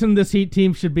no reason this Heat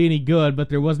team should be any good, but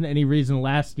there wasn't any reason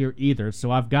last year either. So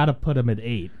I've got to put him at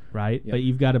 8, right? Yep. But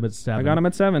you've got him at 7. I got him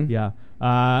at 7. Yeah.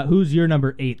 Who's your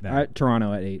number 8 then?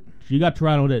 Toronto at 8. You got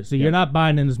Toronto at 8. So you're not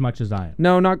buying in as much as I am.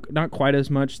 No, not quite as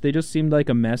much. They just seemed like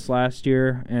a mess last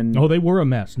year. And they were a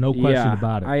mess. No question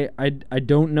about it. I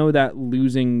don't know that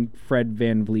losing Fred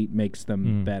VanVleet makes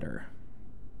them better.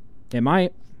 It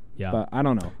might. Yeah. But I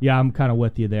don't know. Yeah, I'm kind of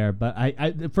with you there. But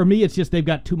I for me, it's just they've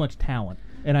got too much talent.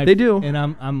 And they do.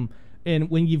 And and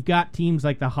when you've got teams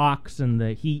like the Hawks and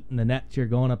the Heat and the Nets you're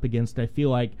going up against, I feel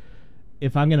like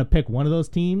if I'm going to pick one of those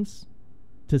teams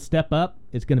to step up,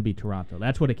 it's going to be Toronto.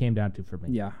 That's what it came down to for me.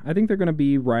 Yeah, I think they're going to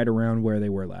be right around where they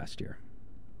were last year.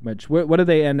 Which what did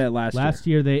they end at last year? Last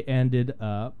year they ended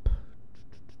up.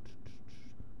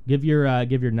 Give your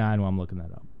 9 while I'm looking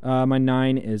that up. My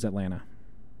 9 is Atlanta.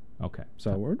 Okay,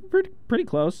 so we're pretty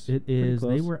close. It is.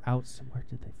 Close. They were out. Where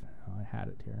did they? I had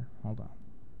it here. Hold on.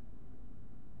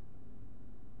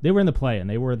 They were in the play-in.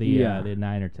 They were the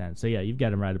 9 or 10. So, you've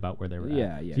got them right about where they were at.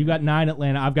 Yeah. So you've got 9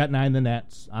 Atlanta. I've got 9 the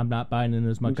Nets. I'm not buying in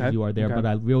as much as you are there, but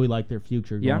I really like their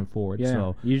future going forward. Yeah.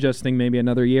 So you just think maybe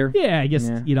another year? Yeah, I guess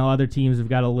other teams have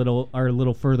got a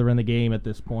little further in the game at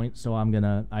this point. So I'm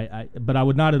gonna. But I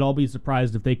would not at all be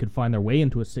surprised if they could find their way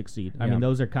into a 6 seed. I mean,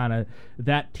 those are kind of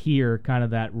that tier, kind of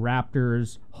that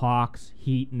Raptors, Hawks,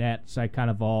 Heat, Nets. It's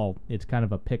kind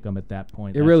of a pick 'em at that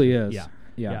point. It really is.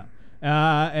 Yeah.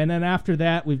 And then after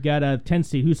that, we've got a 10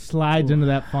 seed. Who slides into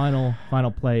that final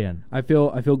play-in? I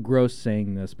feel gross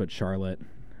saying this, but Charlotte.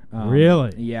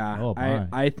 Really? Yeah. Oh, my.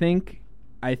 I think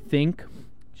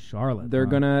Charlotte. They're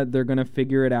gonna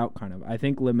figure it out. Kind of. I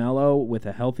think LaMelo with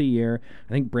a healthy year.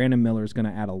 I think Brandon Miller is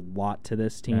gonna add a lot to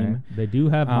this team. Okay. They do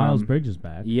have Miles Bridges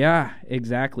back. Yeah,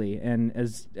 exactly. And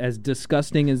as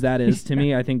disgusting as that is to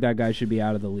me, I think that guy should be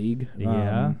out of the league.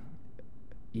 Yeah.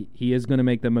 He is going to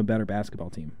make them a better basketball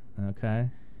team. Okay.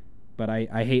 But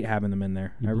I hate having them in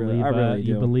there. I really do.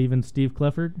 You believe in Steve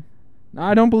Clifford?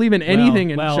 I don't believe in anything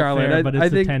in Charlotte. Fair, but it's I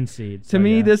the think 10 seed. To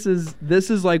me, this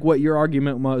is like what your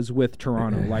argument was with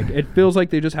Toronto. Like, it feels like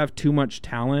they just have too much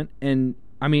talent. And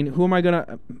I mean, who am I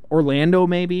gonna? Orlando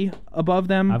maybe above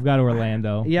them. I've got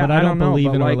Orlando. Yeah, but I don't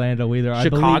believe in like Orlando either.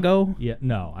 Chicago.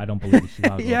 I don't believe in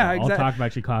Chicago. Yeah, exactly. I'll talk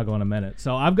about Chicago in a minute.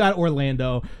 So I've got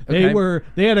Orlando. Okay.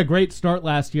 They had a great start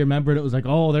last year. Remember, it was like,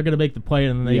 oh, they're gonna make the play,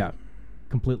 and then they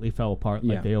completely fell apart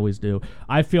like they always do.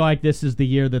 I feel like this is the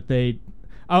year that they.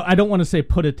 I don't want to say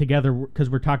put it together because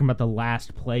we're talking about the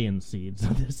last play-in seeds.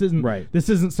 This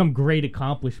isn't some great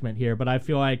accomplishment here, but I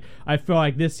feel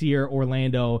like this year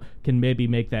Orlando can maybe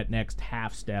make that next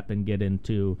half step and get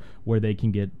into where they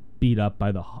can get beat up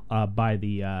by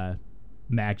the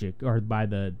Magic or by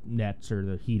the Nets or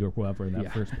the Heat or whoever in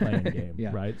that first play-in game,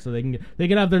 right? So they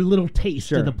can have their little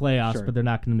taste of the playoffs, but they're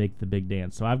not going to make the big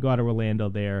dance. So I've got Orlando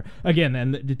there again.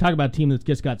 And to talk about a team that's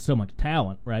just got so much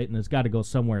talent, right? And it's got to go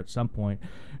somewhere at some point.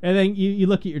 And then you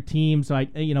look at your teams,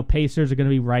 like Pacers are going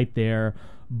to be right there.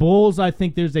 Bulls, I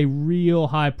think there's a real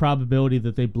high probability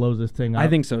that they blow this thing up. I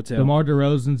think so, too. DeMar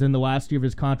DeRozan's in the last year of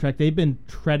his contract. They've been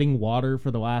treading water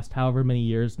for the last however many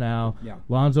years now. Yeah.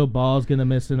 Lonzo Ball's going to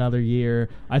miss another year.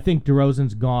 I think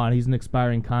DeRozan's gone. He's an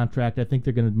expiring contract. I think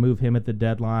they're going to move him at the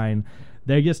deadline.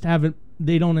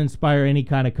 They don't inspire any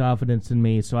kind of confidence in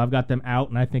me, so I've got them out,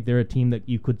 and I think they're a team that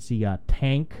you could see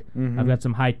tank. Mm-hmm. I've got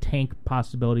some high tank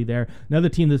possibility there. Another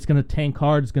team that's going to tank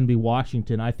hard is going to be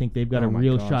Washington. I think they've got a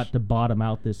real shot to bottom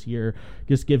out this year.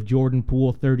 Just give Jordan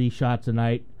Poole 30 shots a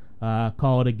night,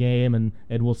 call it a game,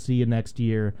 and we'll see you next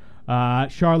year.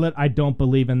 Charlotte, I don't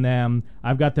believe in them.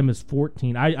 I've got them as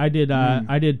 14. I did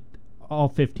all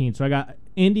 15, so I got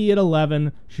Indy at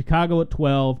 11, Chicago at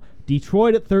 12,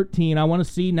 Detroit at 13. I want to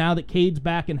see now that Cade's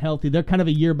back and healthy. They're kind of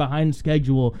a year behind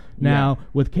schedule now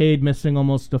with Cade missing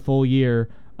almost a full year.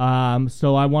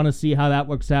 So I want to see how that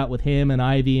works out with him and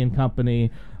Ivy and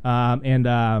company,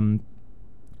 and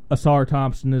Asar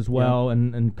Thompson as well,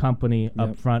 and company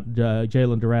up front.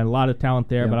 Jalen Duran, a lot of talent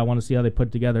there, but I want to see how they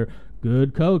put together.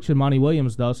 Good coach in Monty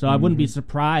Williams, though, so I wouldn't be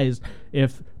surprised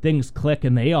if things click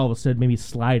and they all of a sudden maybe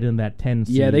slide in that 10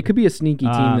 seed. Yeah, they could be a sneaky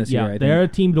team this year, I think. They're a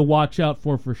team to watch out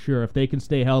for sure. If they can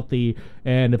stay healthy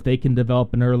and if they can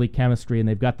develop an early chemistry and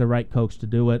they've got the right coach to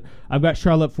do it. I've got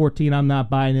Charlotte 14. I'm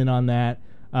not buying in on that.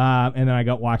 And then I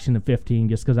got Washington 15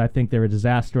 just because I think they're a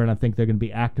disaster and I think they're going to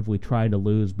be actively trying to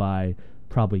lose by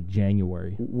probably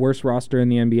January. Worst roster in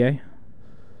the NBA?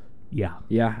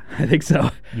 Yeah, I think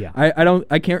so. Yeah,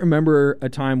 I can't remember a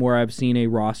time where I've seen a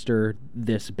roster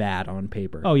this bad on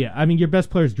paper. Oh yeah, I mean your best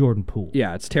player is Jordan Poole.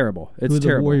 Yeah, it's terrible. It's who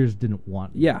terrible. The Warriors didn't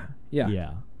want. Yeah,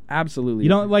 absolutely. You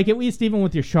don't like at least even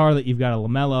with your Charlotte, you've got a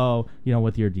LaMelo.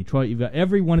 With your Detroit, you've got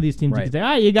every one of these teams. You can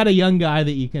say, you got a young guy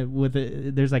that you can with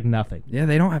it. There's like nothing. Yeah,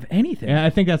 they don't have anything. And I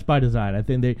think that's by design. I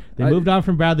think they moved on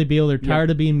from Bradley Beal. They're tired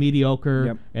of being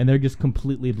mediocre, and they're just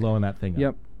completely blowing that thing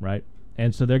up. Right.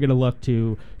 And so they're going to look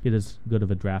to get as good of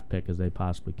a draft pick as they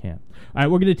possibly can. All right,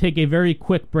 we're going to take a very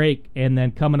quick break, and then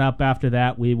coming up after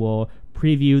that, we will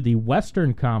preview the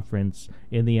Western Conference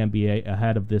in the NBA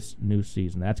ahead of this new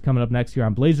season. That's coming up next year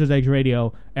on Blazers Edge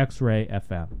Radio, X-Ray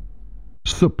FM.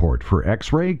 Support for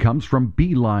X-Ray comes from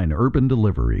Beeline Urban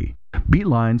Delivery.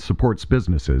 Beeline supports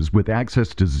businesses with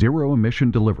access to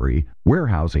zero-emission delivery,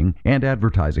 warehousing, and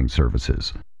advertising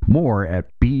services. More at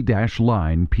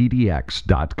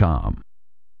b-linepdx.com.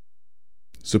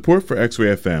 Support for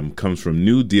X-Ray FM comes from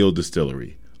New Deal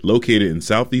Distillery, located in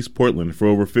Southeast Portland for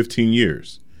over 15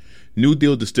 years. New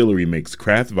Deal Distillery makes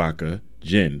craft vodka,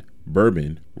 gin,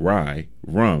 bourbon, rye,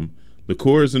 rum,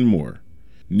 liqueurs, and more.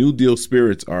 New Deal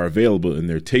spirits are available in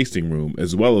their tasting room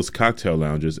as well as cocktail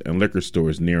lounges and liquor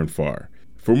stores near and far.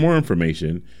 For more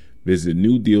information, visit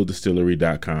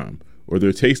newdealdistillery.com or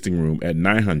their tasting room at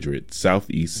 900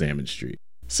 Southeast Salmon Street.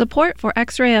 Support for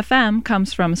X-Ray FM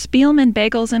comes from Spielman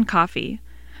Bagels and Coffee.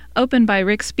 Opened by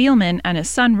Rick Spielman and his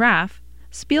son Raph,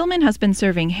 Spielman has been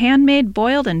serving handmade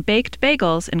boiled and baked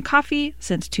bagels and coffee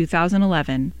since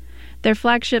 2011. Their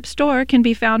flagship store can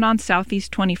be found on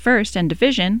Southeast 21st and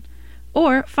Division,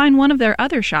 or find one of their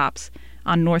other shops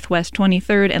on Northwest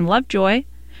 23rd and Lovejoy,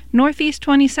 Northeast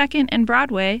 22nd and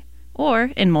Broadway,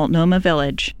 or in Multnomah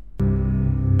Village.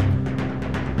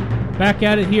 Back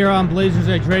at it here on Blazers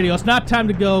Edge Radio. It's not time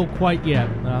to go quite yet.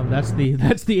 That's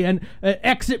the end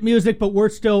exit music, but we're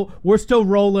still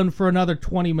rolling for another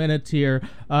 20 minutes here.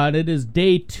 And it is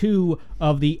day 2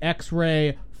 of the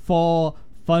X-Ray Fall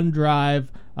Fund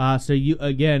Drive. So you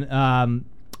again,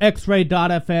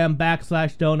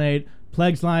 xray.fm/donate.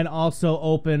 Plagues line also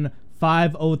open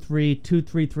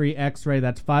 503-233-X-Ray.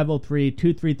 That's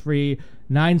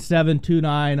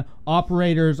 503-233-9729.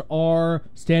 Operators are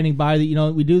standing by.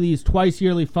 We do these twice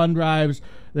yearly fund drives.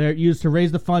 They're used to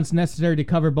raise the funds necessary to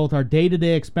cover both our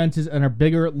day-to-day expenses and our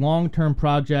bigger long-term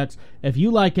projects. If you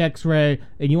like X-Ray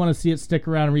and you want to see it stick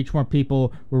around and reach more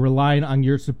people, we're relying on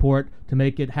your support to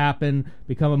make it happen.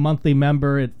 Become a monthly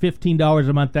member at $15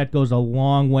 a month. That goes a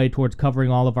long way towards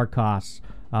covering all of our costs.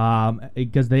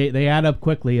 Because they add up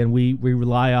quickly, and we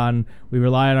rely on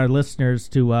our listeners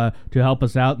to help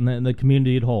us out in the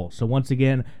community at whole. So once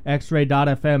again,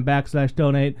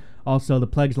 xray.fm/donate. Also the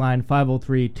pledge line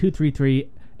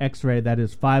 503-233-X-Ray. That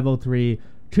is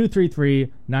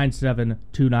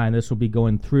 503-233-9729. This will be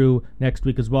going through next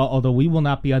week as well. Although we will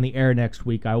not be on the air next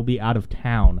week, I will be out of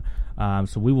town.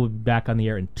 So we will be back on the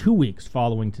air in 2 weeks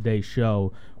following today's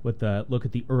show with a look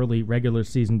at the early regular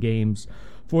season games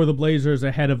for the Blazers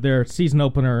ahead of their season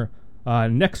opener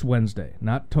next Wednesday,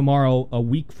 not tomorrow, a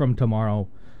week from tomorrow,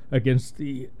 against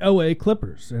the LA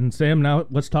Clippers. And Sam, now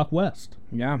let's talk West.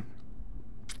 Yeah.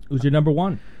 Who's your number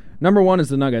one? Number one is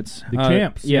the Nuggets. The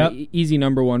champs. Yeah, yep. Easy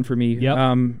number one for me. Yep.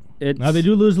 Now they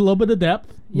do lose a little bit of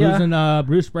depth, losing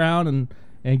Bruce Brown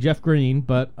and Jeff Green,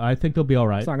 but I think they'll be all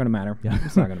right. It's not going to matter. Yeah.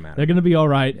 It's not going to matter. They're going to be all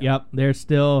right. Yeah. Yep. They're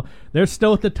still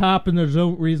at the top, and there's no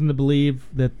reason to believe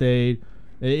that they.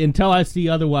 Until I see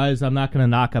otherwise, I'm not going to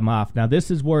knock them off. Now, this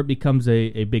is where it becomes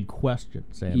a big question,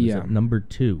 Sam. Yeah. Is it number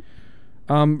two?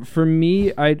 For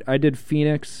me, I did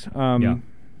Phoenix. Yeah.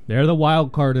 They're the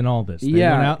wild card in all this. They went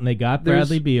out and they got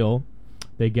Bradley Beal.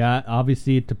 They got,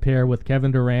 obviously, to pair with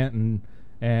Kevin Durant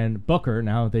and Booker.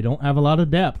 Now, they don't have a lot of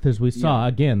depth, as we saw.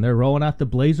 Again, they're rolling out the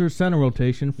Blazers center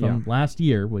rotation from last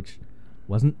year, which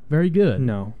wasn't very good.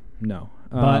 No.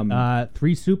 But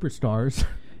three superstars.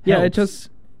 Yeah, it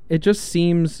just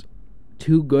seems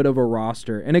too good of a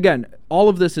roster. And again, all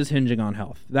of this is hinging on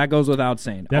health. That goes without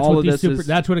saying. That's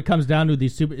what it comes down to.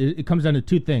 It comes down to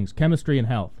two things: chemistry and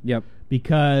health. Yep.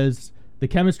 Because the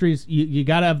chemistry is you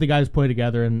got to have the guys play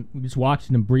together. And just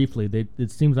watching them briefly,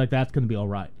 it seems like that's going to be all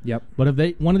right. Yep. But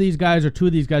if one of these guys or two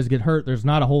of these guys get hurt, there's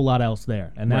not a whole lot else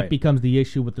there, and that becomes the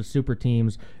issue with the super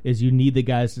teams. Is you need the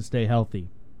guys to stay healthy.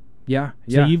 Yeah.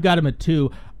 So you've got them at 2.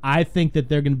 I think that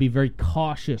they're going to be very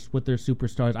cautious with their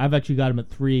superstars. I've actually got them at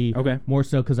 3. Okay. More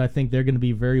so because I think they're going to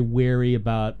be very wary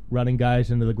about running guys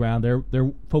into the ground.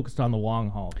 They're focused on the long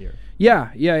haul here.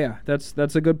 Yeah.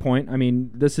 That's a good point. I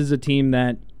mean, this is a team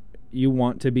that you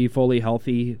want to be fully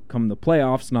healthy come the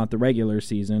playoffs, not the regular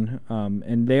season.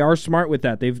 And they are smart with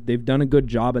that. They've done a good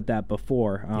job at that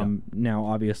before. Now,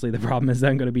 obviously, the problem is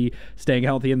I'm going to be staying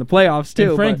healthy in the playoffs,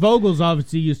 too. And Frank Vogel's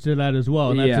obviously used to that as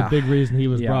well, and that's a big reason he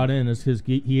was brought in, is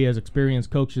he has experience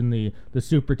coaching the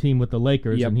super team with the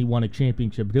Lakers, and he won a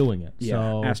championship doing it. Yeah,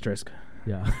 so, asterisk.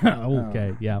 Yeah.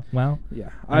 Okay. Yeah. Well.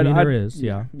 Yeah. I mean, there is.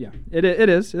 Yeah. Yeah. It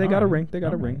is. They got a ring. They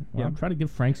got a ring. Well, I'm trying to give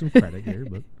Frank some credit here,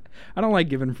 but I don't like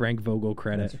giving Frank Vogel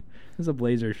credit. It's a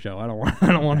Blazers show. I don't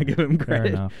want to give him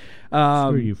credit. Fair enough.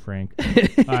 Screw you, Frank.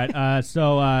 All right.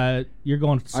 So you're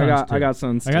going Suns 2. I got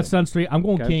Suns 2. I got Suns 3. I'm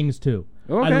going Kings 2.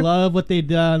 Okay. I love what they've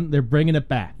done. They're bringing it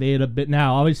back. They had a bit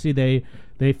now. Obviously, they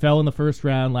fell in the first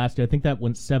round last year. I think that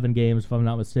went 7 games, if I'm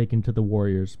not mistaken, to the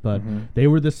Warriors. But they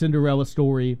were the Cinderella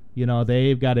story.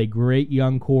 They've got a great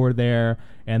young core there,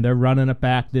 and they're running it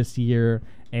back this year.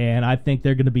 And I think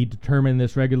they're going to be determined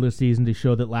this regular season to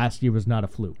show that last year was not a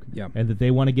fluke. Yeah. And that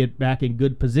they want to get back in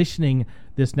good positioning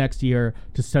this next year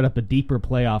to set up a deeper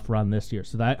playoff run this year.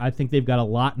 So I think they've got a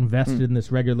lot invested in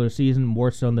this regular season,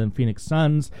 more so than Phoenix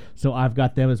Suns. So I've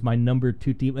got them as my number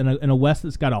 2 team. In a West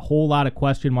that's got a whole lot of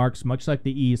question marks, much like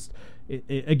the East.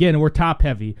 Again, we're top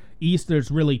heavy. East, there's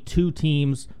really 2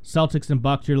 teams, Celtics and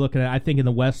Bucks you're looking at. I think in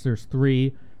the West there's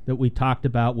 3 that we talked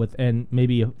about with, and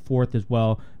maybe a 4th as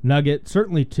well. Nuggets,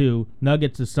 certainly 2.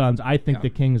 Nuggets and Suns. I think the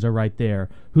Kings are right there.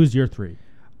 Who's your 3?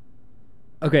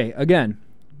 Okay, again,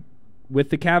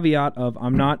 with the caveat of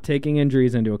I'm not taking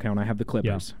injuries into account. I have the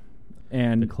Clippers. Yeah.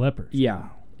 And the Clippers. Yeah.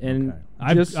 And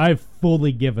I've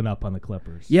fully given up on the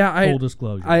Clippers. Yeah, full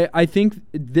disclosure. I think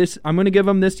I'm going to give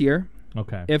them this year.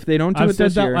 Okay. If they don't do it this year,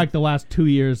 I've said that like the last 2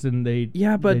 years, and they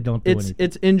don't do anything.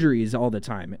 It's injuries all the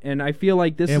time, and I feel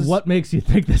like this. And what makes you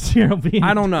think this year will be?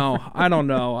 I don't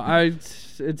know.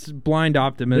 It's blind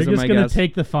optimism. They're just going to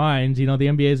take the fines. The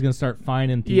NBA is going to start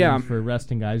fining teams for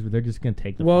arresting guys, but they're just going to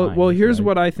take the fines. Well, here's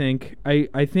what I think.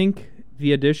 I think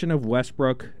the addition of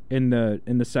Westbrook in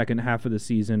the second half of the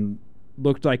season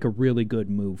looked like a really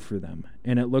good move for them.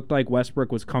 And it looked like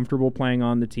Westbrook was comfortable playing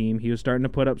on the team. He was starting to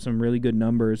put up some really good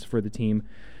numbers for the team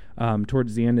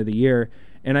towards the end of the year.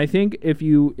 And I think if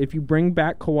you bring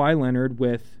back Kawhi Leonard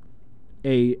with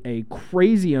a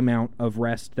crazy amount of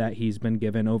rest that he's been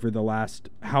given over the last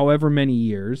however many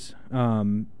years.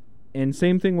 And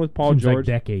same thing with Paul Seems George. like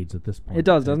decades at this point. It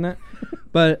does, doesn't it?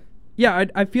 But yeah,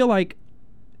 I feel like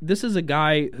this is a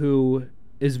guy who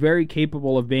is very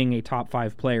capable of being a top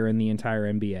 5 player in the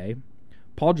entire NBA.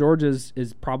 Paul George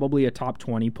is probably a top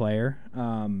 20 player.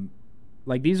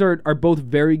 Like, these are both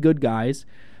very good guys.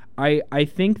 I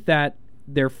think that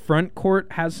their front court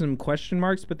has some question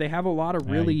marks, but they have a lot of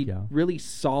really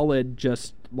solid,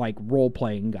 just like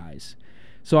role-playing guys.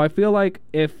 So I feel like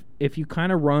if you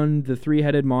kind of run the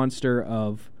three-headed monster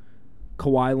of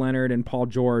Kawhi Leonard and Paul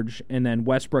George, and then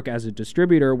Westbrook as a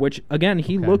distributor, which again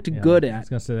he looked good at. I was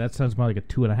gonna say that sounds more like a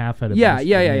 2.5-headed. Yeah.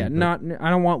 I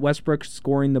don't want Westbrook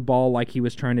scoring the ball like he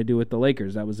was trying to do with the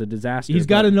Lakers. That was a disaster. He's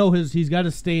got to know he's got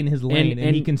to stay in his lane,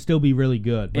 and he can still be really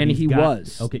good. And he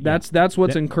was. Okay, that's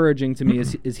what's encouraging to me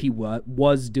is he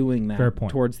was doing that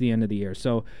towards the end of the year.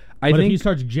 So I think if he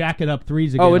starts jacking up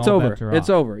threes again, it's over. It's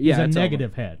over. Yeah, he's a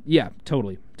negative head. Yeah,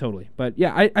 totally. But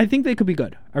yeah, I think they could be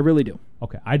good. I really do.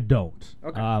 Okay, I don't.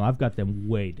 Okay. I've got them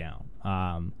way down.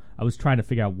 I was trying to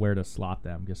figure out where to slot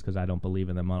them just because I don't believe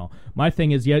in them at all. My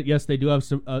thing is, yes, they do have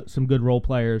some good role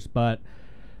players, but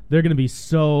they're going to be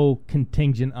so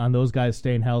contingent on those guys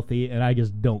staying healthy, and I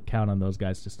just don't count on those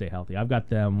guys to stay healthy. I've got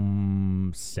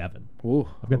them 7. Ooh,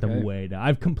 I've got them way down.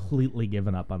 I've completely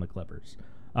given up on the Clippers.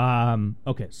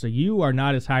 Okay, so you are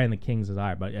not as high on the Kings as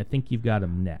I are, but I think you've got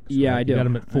them next. Yeah, right? I do. You got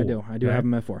them at 4. I do have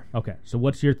them at 4. Okay, so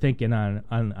what's your thinking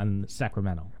on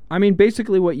Sacramento? I mean,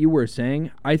 basically what you were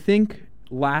saying. I think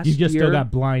last year... You just still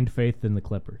got blind faith in the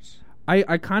Clippers.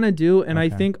 I kind of do, and I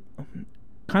think,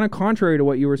 kind of contrary to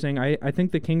what you were saying, I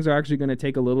think the Kings are actually going to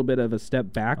take a little bit of a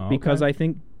step back because I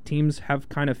think teams have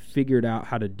kind of figured out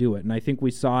how to do it, and I think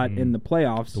we saw it in the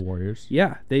playoffs. The Warriors.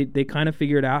 Yeah, they kind of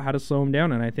figured out how to slow them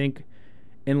down, and I think...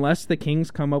 Unless the Kings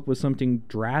come up with something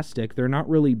drastic, they're not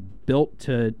really built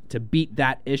to beat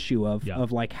that issue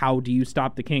of like, how do you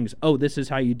stop the Kings? Oh, this is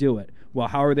how you do it. Well,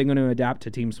 how are they going to adapt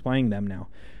to teams playing them now?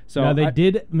 So now, they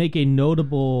did make a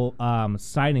notable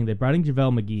signing. They brought in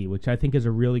JaVale McGee, which I think is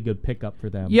a really good pickup for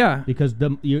them. Yeah. Because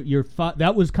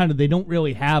that was kind of, they don't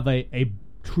really have a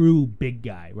true big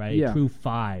guy, right? Yeah. A true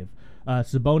 5.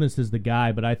 Sabonis is the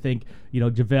guy, but I think,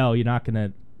 JaVale, you're not going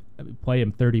to play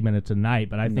him 30 minutes a night,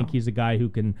 but I think he's a guy who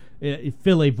can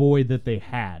fill a void that they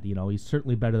had. He's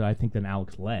certainly better, I think, than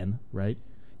Alex Len, right?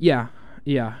 Yeah.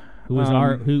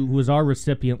 Who was our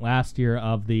recipient last year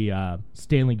of the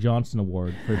Stanley Johnson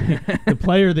Award for the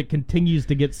player that continues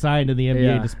to get signed in the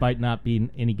NBA despite not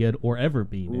being any good or ever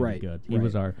being any good. He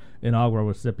was our inaugural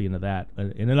recipient of that.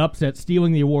 In an upset,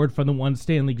 stealing the award from the one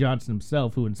Stanley Johnson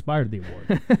himself who inspired the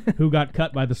award, who got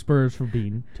cut by the Spurs for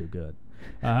being too good.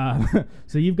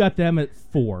 So you've got them at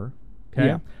 4. Okay.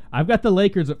 Yeah. I've got the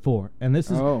Lakers at 4, and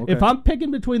this is if I'm picking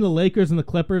between the Lakers and the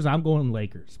Clippers, I'm going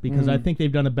Lakers because I think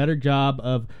they've done a better job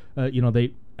of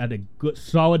they had a good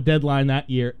solid deadline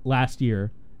last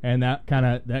year, and that kind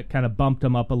of bumped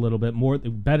them up a little bit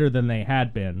better than they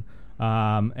had been,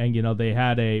 and they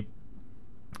had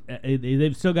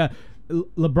they've still got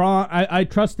LeBron. I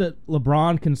trust that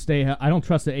LeBron can stay. I don't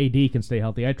trust that AD can stay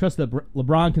healthy. I trust that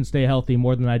LeBron can stay healthy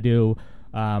more than I do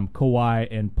Kawhi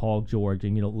and Paul George.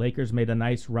 And Lakers made a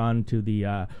nice run to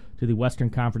the Western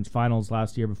Conference Finals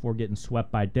last year before getting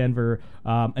swept by Denver.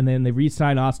 And then they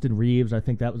re-signed Austin Reeves. I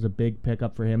think that was a big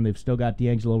pickup for him. They've still got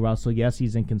D'Angelo Russell. Yes,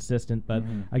 he's inconsistent, but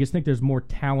I just think there's more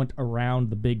talent around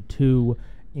the big two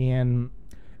and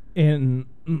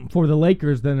for the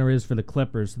Lakers than there is for the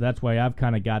Clippers. So that's why I've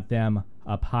kind of got them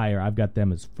up higher. I've got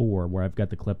them as 4, where I've got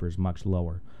the Clippers much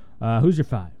lower. Who's your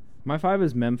 5? My 5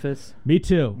 is Memphis. Me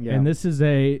too. Yeah. And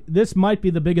this might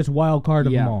be the biggest wild card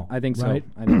of them all. I think right?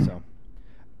 so. I think so.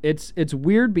 It's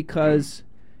weird because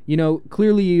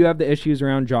clearly you have the issues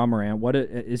around Ja Morant. What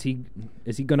is he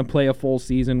going to play a full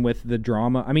season with the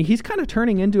drama? I mean, he's kind of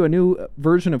turning into a new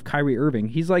version of Kyrie Irving.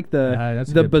 He's like the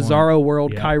bizarro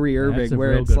world Kyrie Irving,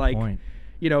 where it's like point.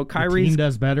 Kyrie's the team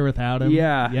does better without him.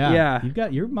 Yeah.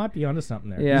 You might be onto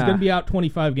something there. Yeah. He's going to be out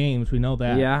 25 games. We know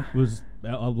that. Yeah. It was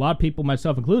a lot of people,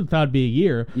 myself included, thought it'd be a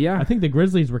year. Yeah. I think the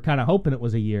Grizzlies were kind of hoping it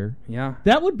was a year. Yeah.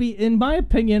 That would be, in my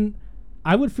opinion,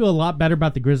 I would feel a lot better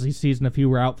about the Grizzlies season if he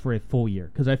were out for a full year,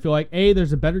 because I feel like, A,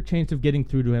 there's a better chance of getting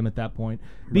through to him at that point.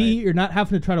 B, you're not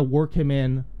having to try to work him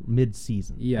in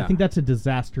mid-season. Yeah. I think that's a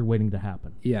disaster waiting to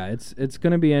happen. Yeah, it's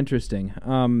going to be interesting.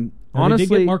 Honestly, they did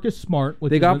get Marcus Smart,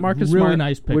 which is a really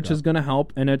nice pickup, which is going to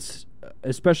help, and it's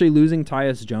especially losing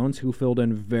Tyus Jones, who filled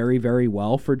in very, very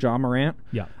well for Ja Morant.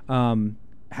 Yeah.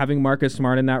 having Marcus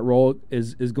Smart in that role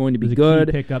is going to be good.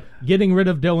 Key pickup. Getting rid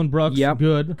of Dillon Brooks,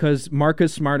 good. Because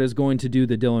Marcus Smart is going to do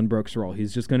the Dillon Brooks role.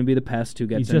 He's just going to be the pest who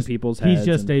gets in people's heads. He's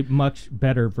just a much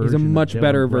better version. He's a much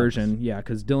better Brooks. version,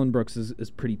 because Dillon Brooks is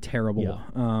pretty terrible.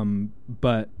 Yeah.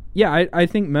 But yeah, I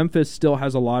think Memphis still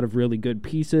has a lot of really good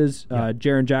pieces.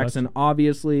 Jaren Jackson,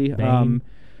 obviously.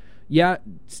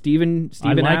 Steven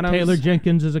I like Adams. Taylor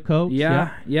Jenkins as a coach.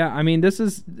 Yeah. I mean, this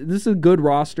is a good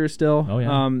roster still. Oh,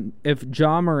 yeah. If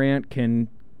Ja Morant can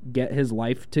get his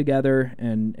life together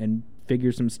and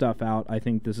figure some stuff out, I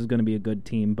think this is going to be a good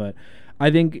team. But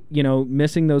I think,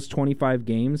 missing those 25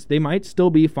 games, they might still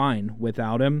be fine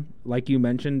without him. Like you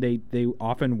mentioned, they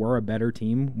often were a better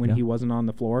team when he wasn't on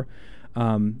the floor.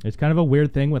 It's kind of a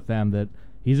weird thing with them that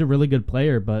he's a really good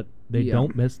player, but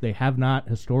they have not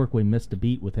historically missed a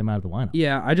beat with him out of the lineup.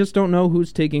 Yeah, I just don't know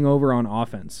who's taking over on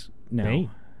offense now. Hey.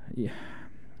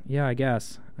 Yeah, I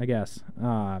guess.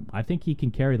 I think he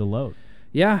can carry the load.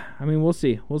 Yeah, I mean, we'll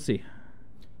see. Who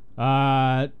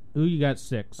you got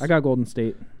 6? I got Golden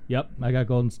State. Yep, I got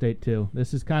Golden State too.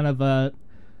 This is kind of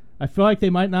I feel like they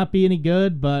might not be any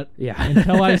good, but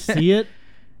until I see it,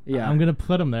 I'm going to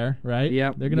put them there, right?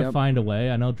 Yeah, they're going to find a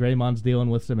way. I know Draymond's dealing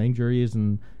with some injuries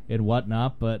and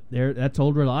whatnot, but that's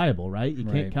old reliable, right? You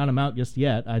can't count them out just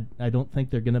yet. I don't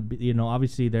think they're going to be,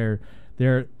 obviously their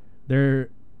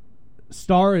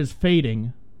star is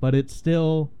fading, but it's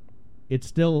still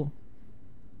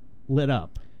lit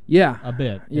up. Yeah. A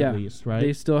bit, at least, right?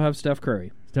 They still have Steph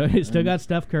Curry. Still got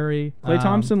Steph Curry. Klay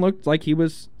Thompson looked like he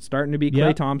was starting to be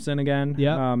Klay Thompson again.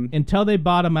 Yeah. Until they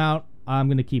bottom out, I'm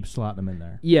going to keep slotting them in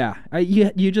there. Yeah.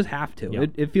 You just have to.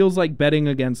 Yep. It feels like betting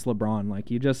against LeBron. Like,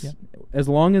 you just, as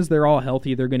long as they're all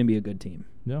healthy, they're going to be a good team.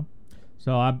 Yeah.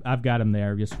 So I've got them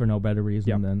there just for no better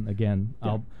reason than, again,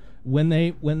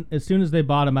 as soon as they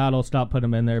bottom out, I'll stop putting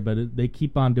them in there. But they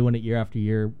keep on doing it year after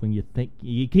year. When you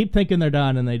keep thinking they're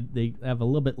done, and they have a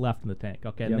little bit left in the tank.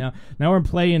 Okay, now we're in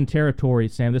play-in territory,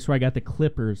 Sam. This is where I got the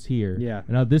Clippers here. Yeah.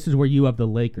 Now this is where you have the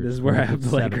Lakers. This is where I have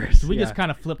the Lakers. So we just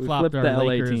kind of flip-flopped our the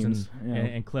Lakers LA teams.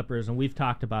 and Clippers, and we've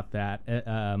talked about that.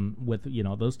 With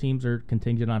those teams are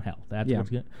contingent on health.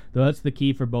 That's the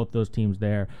key for both those teams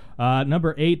there.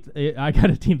 Number 8, I got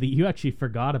a team that you actually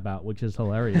forgot about, which is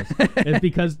hilarious. It's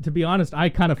because, to be honest, I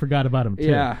kind of forgot about them too.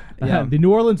 Yeah. The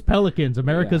New Orleans Pelicans,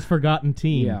 America's forgotten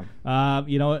team. Yeah.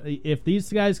 If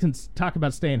these guys can talk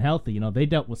about staying healthy, they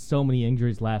dealt with so many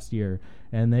injuries last year,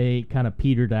 and they kind of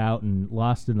petered out and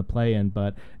lost in the play-in.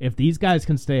 But if these guys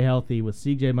can stay healthy with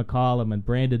C.J. McCollum and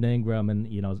Brandon Ingram, and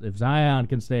if Zion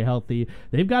can stay healthy,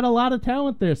 they've got a lot of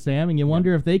talent there, Sam. And you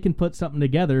wonder if they can put something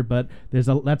together. But that's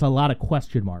a lot of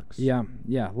question marks. Yeah,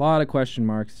 a lot of question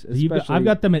marks. I've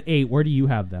got them at 8. Where do you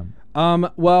have them?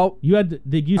 Well,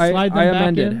 did you slide them I back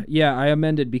amended. in? Yeah, I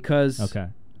amended because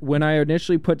when I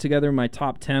initially put together my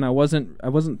top 10, I wasn't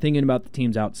thinking about the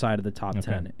teams outside of the top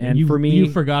 10. And for me,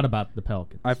 you forgot about the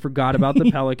Pelicans. I forgot about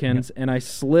the Pelicans, and I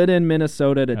slid in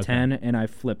Minnesota to 10, and I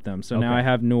flipped them. So now I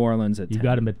have New Orleans at 10. You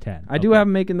got them at 10. I do have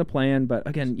them making the plan, but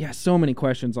again, so many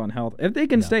questions on health. If they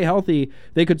can stay healthy,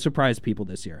 they could surprise people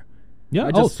this year.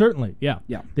 Yeah, certainly. Yeah.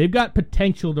 They've got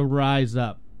potential to rise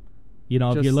up.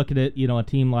 If you look at it, a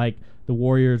team like the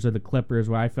Warriors or the Clippers,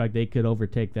 where I feel like they could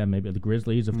overtake them, maybe the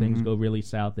Grizzlies, if things go really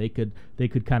south, they could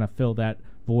kind of fill that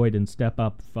void and step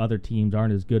up if other teams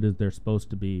aren't as good as they're supposed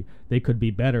to be. They could be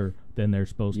better than they're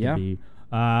supposed to be.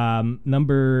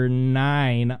 Number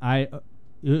 9,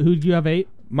 who did you have 8?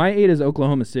 My 8 is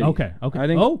Oklahoma City. Okay. I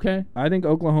think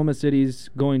Oklahoma City's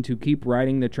going to keep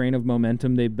riding the train of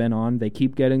momentum they've been on. They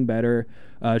keep getting better.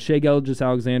 Shai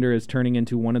Gilgeous-Alexander is turning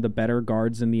into one of the better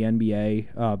guards in the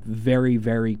NBA very,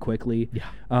 very quickly. Yeah,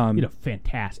 he had a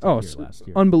fantastic year last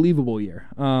year. Unbelievable year.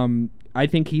 I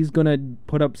think he's going to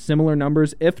put up similar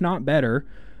numbers, if not better.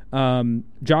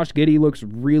 Josh Giddey looks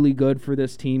really good for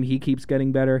this team. He keeps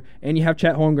getting better. And you have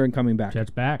Chet Holmgren coming back. Chet's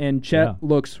back. And Chet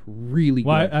looks really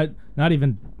good. Not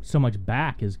even so much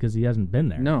back is because he hasn't been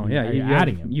there. No, you're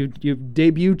adding him. You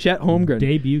debut Chet Holmgren.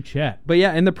 Debut Chet. But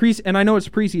yeah, in the and I know it's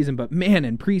preseason, but man,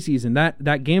 in preseason,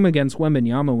 that game against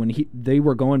Wembanyama when they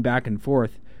were going back and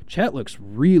forth, Chet looks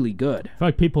really good. I feel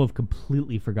like people have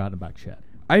completely forgotten about Chet.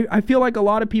 I feel like a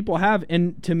lot of people have,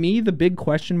 and to me, the big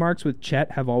question marks with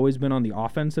Chet have always been on the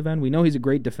offensive end. We know he's a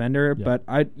great defender, but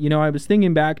I was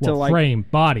thinking back to frame,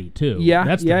 body too. Yeah,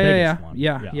 that's the biggest one.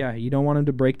 Yeah. You don't want him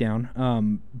to break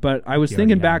down. But I was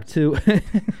thinking back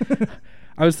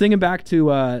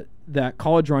to, that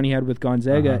college run he had with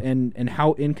Gonzaga and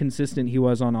how inconsistent he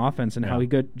was on offense and how he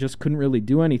just couldn't really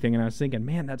do anything. And I was thinking,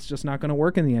 man, that's just not going to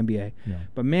work in the NBA. Yeah.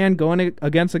 But man, going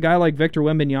against a guy like Victor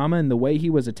Wembanyama and the way he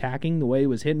was attacking, the way he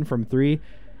was hitting from 3,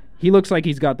 He looks like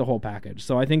he's got the whole package.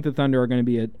 So I think the Thunder are going to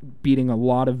be beating a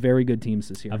lot of very good teams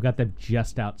this year. I've got them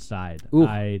just outside. Ooh.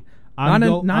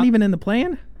 Not even in the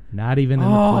play-in? Not even in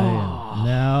the play-in.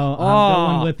 No,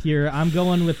 I'm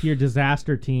going with your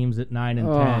disaster teams at 9 and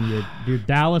 10. Your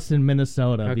Dallas and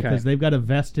Minnesota, because they've got a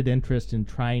vested interest in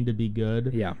trying to be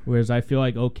good. Yeah. Whereas I feel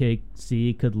like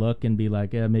OKC could look and be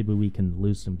like, maybe we can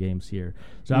lose some games here.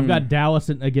 So I've got Dallas,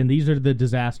 and again, these are the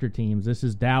disaster teams. This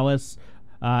is Dallas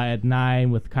at 9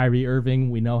 with Kyrie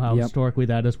Irving. We know how historically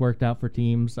that has worked out for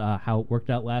teams. How it worked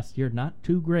out last year, not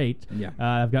too great. Yeah.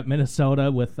 I've got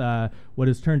Minnesota with what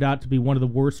has turned out to be one of the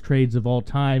worst trades of all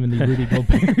time in the Rudy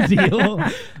Gobert deal.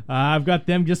 I've got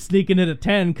them just sneaking it at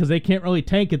 10 because they can't really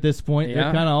tank at this point. They're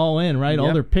kind of all in, right?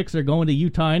 All their picks are going to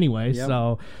Utah anyway.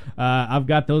 So I've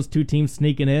got those two teams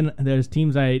sneaking in. There's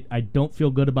teams I don't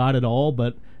feel good about at all,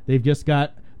 but they've just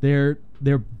got they're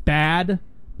bad,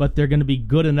 but they're going to be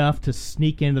good enough to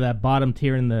sneak into that bottom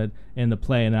tier in the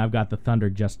play, and I've got the Thunder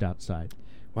just outside.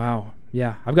 Wow.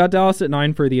 Yeah. I've got Dallas at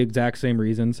 9 for the exact same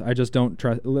reasons. I just don't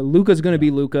trust. Luka's going to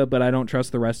be Luka, but I don't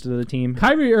trust the rest of the team.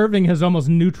 Kyrie Irving has almost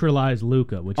neutralized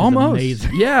Luka, which is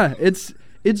amazing. Yeah. It's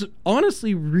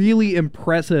honestly really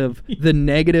impressive, the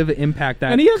negative impact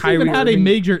that and he hasn't Kyrie even had Irving, a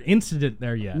major incident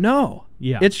there yet. No.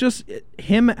 Yeah. It's just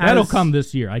him as... That'll come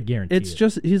this year, I guarantee It's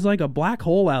just, he's like a black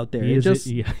hole out there.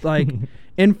 Like...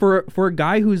 And for a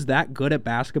guy who's that good at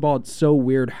basketball, it's so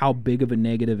weird how big of a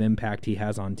negative impact he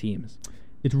has on teams.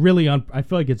 It's really I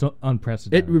feel like it's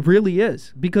unprecedented. It really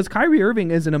is, because Kyrie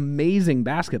Irving is an amazing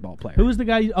basketball player. Who is the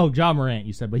guy? Oh, Ja Morant,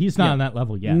 you said, but he's not on that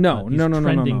level yet. No, he's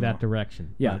trending that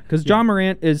direction. Yeah, because Ja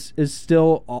Morant is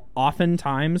still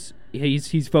oftentimes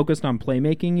he's focused on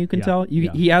playmaking. You can tell.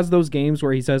 He has those games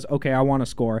where he says, "Okay, I want to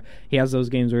score." He has those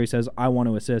games where he says, "I want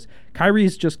to assist."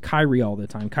 Kyrie's just Kyrie all the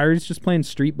time. Kyrie's just playing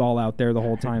street ball out there the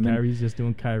whole time. Kyrie's just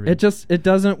doing Kyrie. It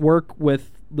doesn't work with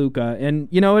Luka, and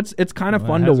it's kind of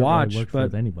fun to watch. Really worked but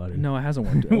with anybody. No, it hasn't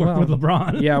worked. It worked with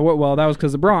LeBron. Yeah, well, that was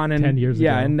because LeBron, and 10 years ago.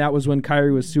 Yeah, and that was when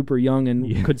Kyrie was super young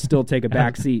and could still take a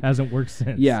back seat. Hasn't worked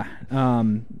since. Yeah,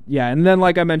 and then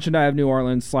like I mentioned, I have New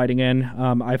Orleans sliding in.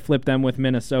 I flipped them with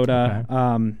Minnesota.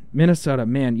 Okay. Minnesota,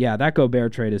 man, that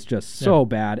Gobert trade is just so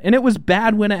bad, and it was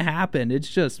bad when it happened. It's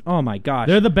just, oh my gosh,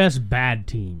 they're the best bad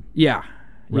team. Yeah,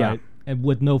 right? And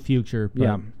with no future. But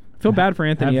yeah. Feel bad for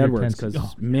Anthony Edwards because,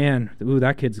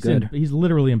 that kid's good. He's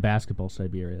literally in basketball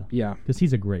Siberia. Yeah. Because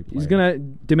he's a great player. He's going to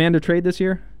demand a trade this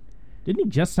year? Didn't he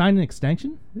just sign an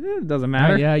extension? It doesn't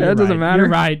matter. It doesn't matter.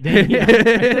 You're right.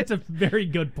 That's a very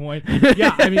good point.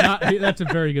 Yeah, I mean, that's a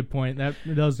very good point.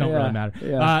 Those don't really matter.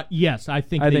 Yeah. Yes, I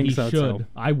think he should. So.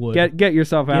 I would. Get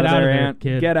yourself out of there, Ant.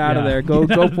 Kid. Get out of there.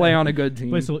 Go play on a good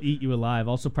team. This will eat you alive.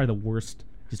 Also, probably the worst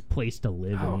place to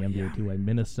live in the NBA, too.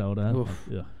 Minnesota.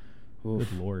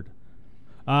 Good Lord.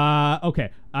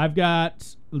 Okay, I've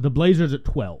got the Blazers at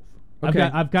 12. Okay.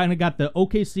 I've kind of got the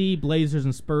OKC, Blazers,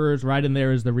 and Spurs right in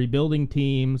there as the rebuilding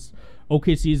teams.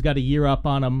 OKC's got a year up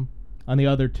on them on the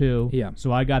other two. Yeah.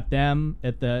 So I got them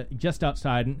at just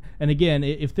outside. And again,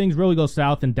 if things really go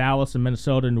south in Dallas and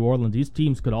Minnesota and New Orleans, these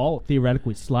teams could all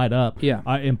theoretically slide up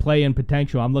and play in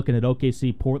potential. I'm looking at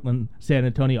OKC, Portland, San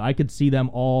Antonio. I could see them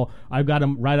all. I've got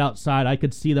them right outside. I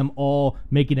could see them all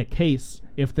making a case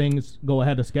if things go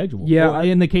ahead of schedule. Yeah. Or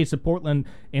in the case of Portland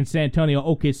and San Antonio,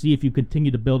 OKC, if you continue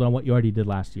to build on what you already did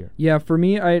last year. Yeah, for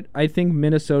me, I think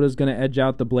Minnesota's going to edge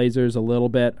out the Blazers a little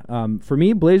bit. For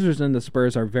me, Blazers and the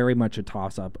Spurs are very much a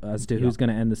toss-up as to who's going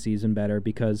to end the season better,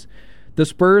 because the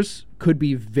Spurs could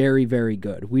be very, very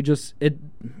good.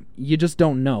 You just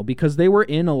don't know, because they were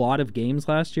in a lot of games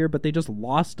last year, but they just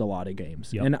lost a lot of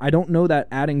games. Yep. And I don't know that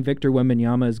adding Victor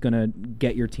Wembanyama is going to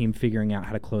get your team figuring out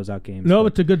how to close out games. No,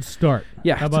 it's a good start.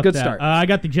 Yeah, it's a good start. I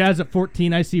got the Jazz at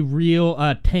 14. I see real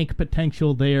tank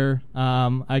potential there.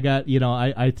 I got,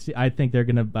 I think they're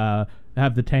going to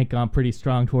have the tank on pretty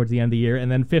strong towards the end of the year. And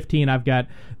then 15, I've got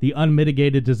the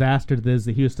unmitigated disaster that is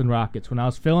the Houston Rockets. When I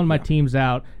was filling my teams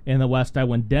out in the West, I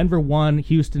went Denver 1,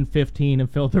 Houston 15, and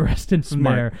filled the rest in from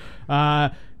there.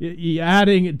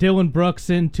 Adding Dylan Brooks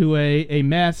into a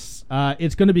mess,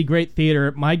 it's going to be great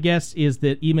theater. My guess is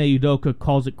that Ime Udoka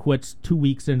calls it quits 2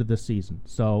 weeks into the season.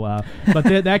 So, but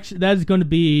that is going to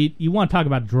be, you want to talk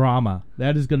about drama.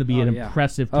 That is going to be an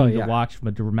impressive team to watch from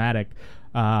a dramatic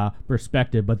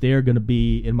perspective, but they are going to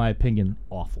be, in my opinion,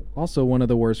 awful. Also one of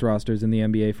the worst rosters in the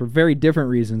NBA for very different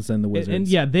reasons than the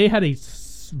Wizards. And they had a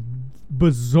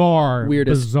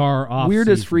bizarre off.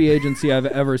 Weirdest free agency I've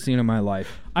ever seen in my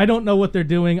life. I don't know what they're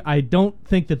doing. I don't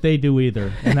think that they do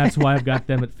either, and that's why I've got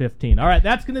them at 15. All right,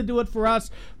 that's going to do it for us.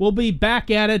 We'll be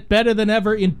back at it better than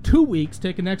ever in 2 weeks.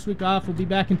 Taking next week off. We'll be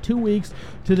back in 2 weeks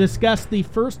to discuss the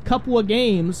first couple of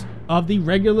games of the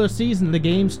regular season. The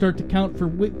games start to count for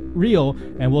real,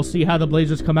 and we'll see how the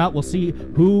Blazers come out. We'll see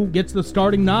who gets the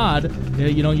starting nod.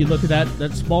 You look at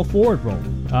that small forward role.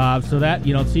 So that,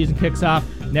 season kicks off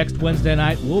next Wednesday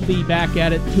night. We'll be back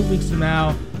at it 2 weeks from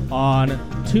now on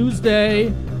Tuesday.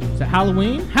 Is it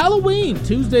Halloween?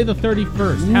 Tuesday the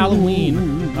 31st. Ooh.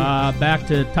 Halloween. Back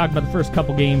to talk about the first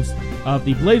couple games of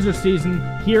the Blazers season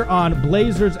here on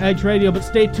Blazers Edge Radio. But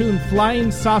stay tuned.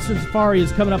 Flying Saucer Safari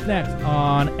is coming up next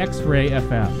on X-Ray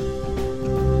FM.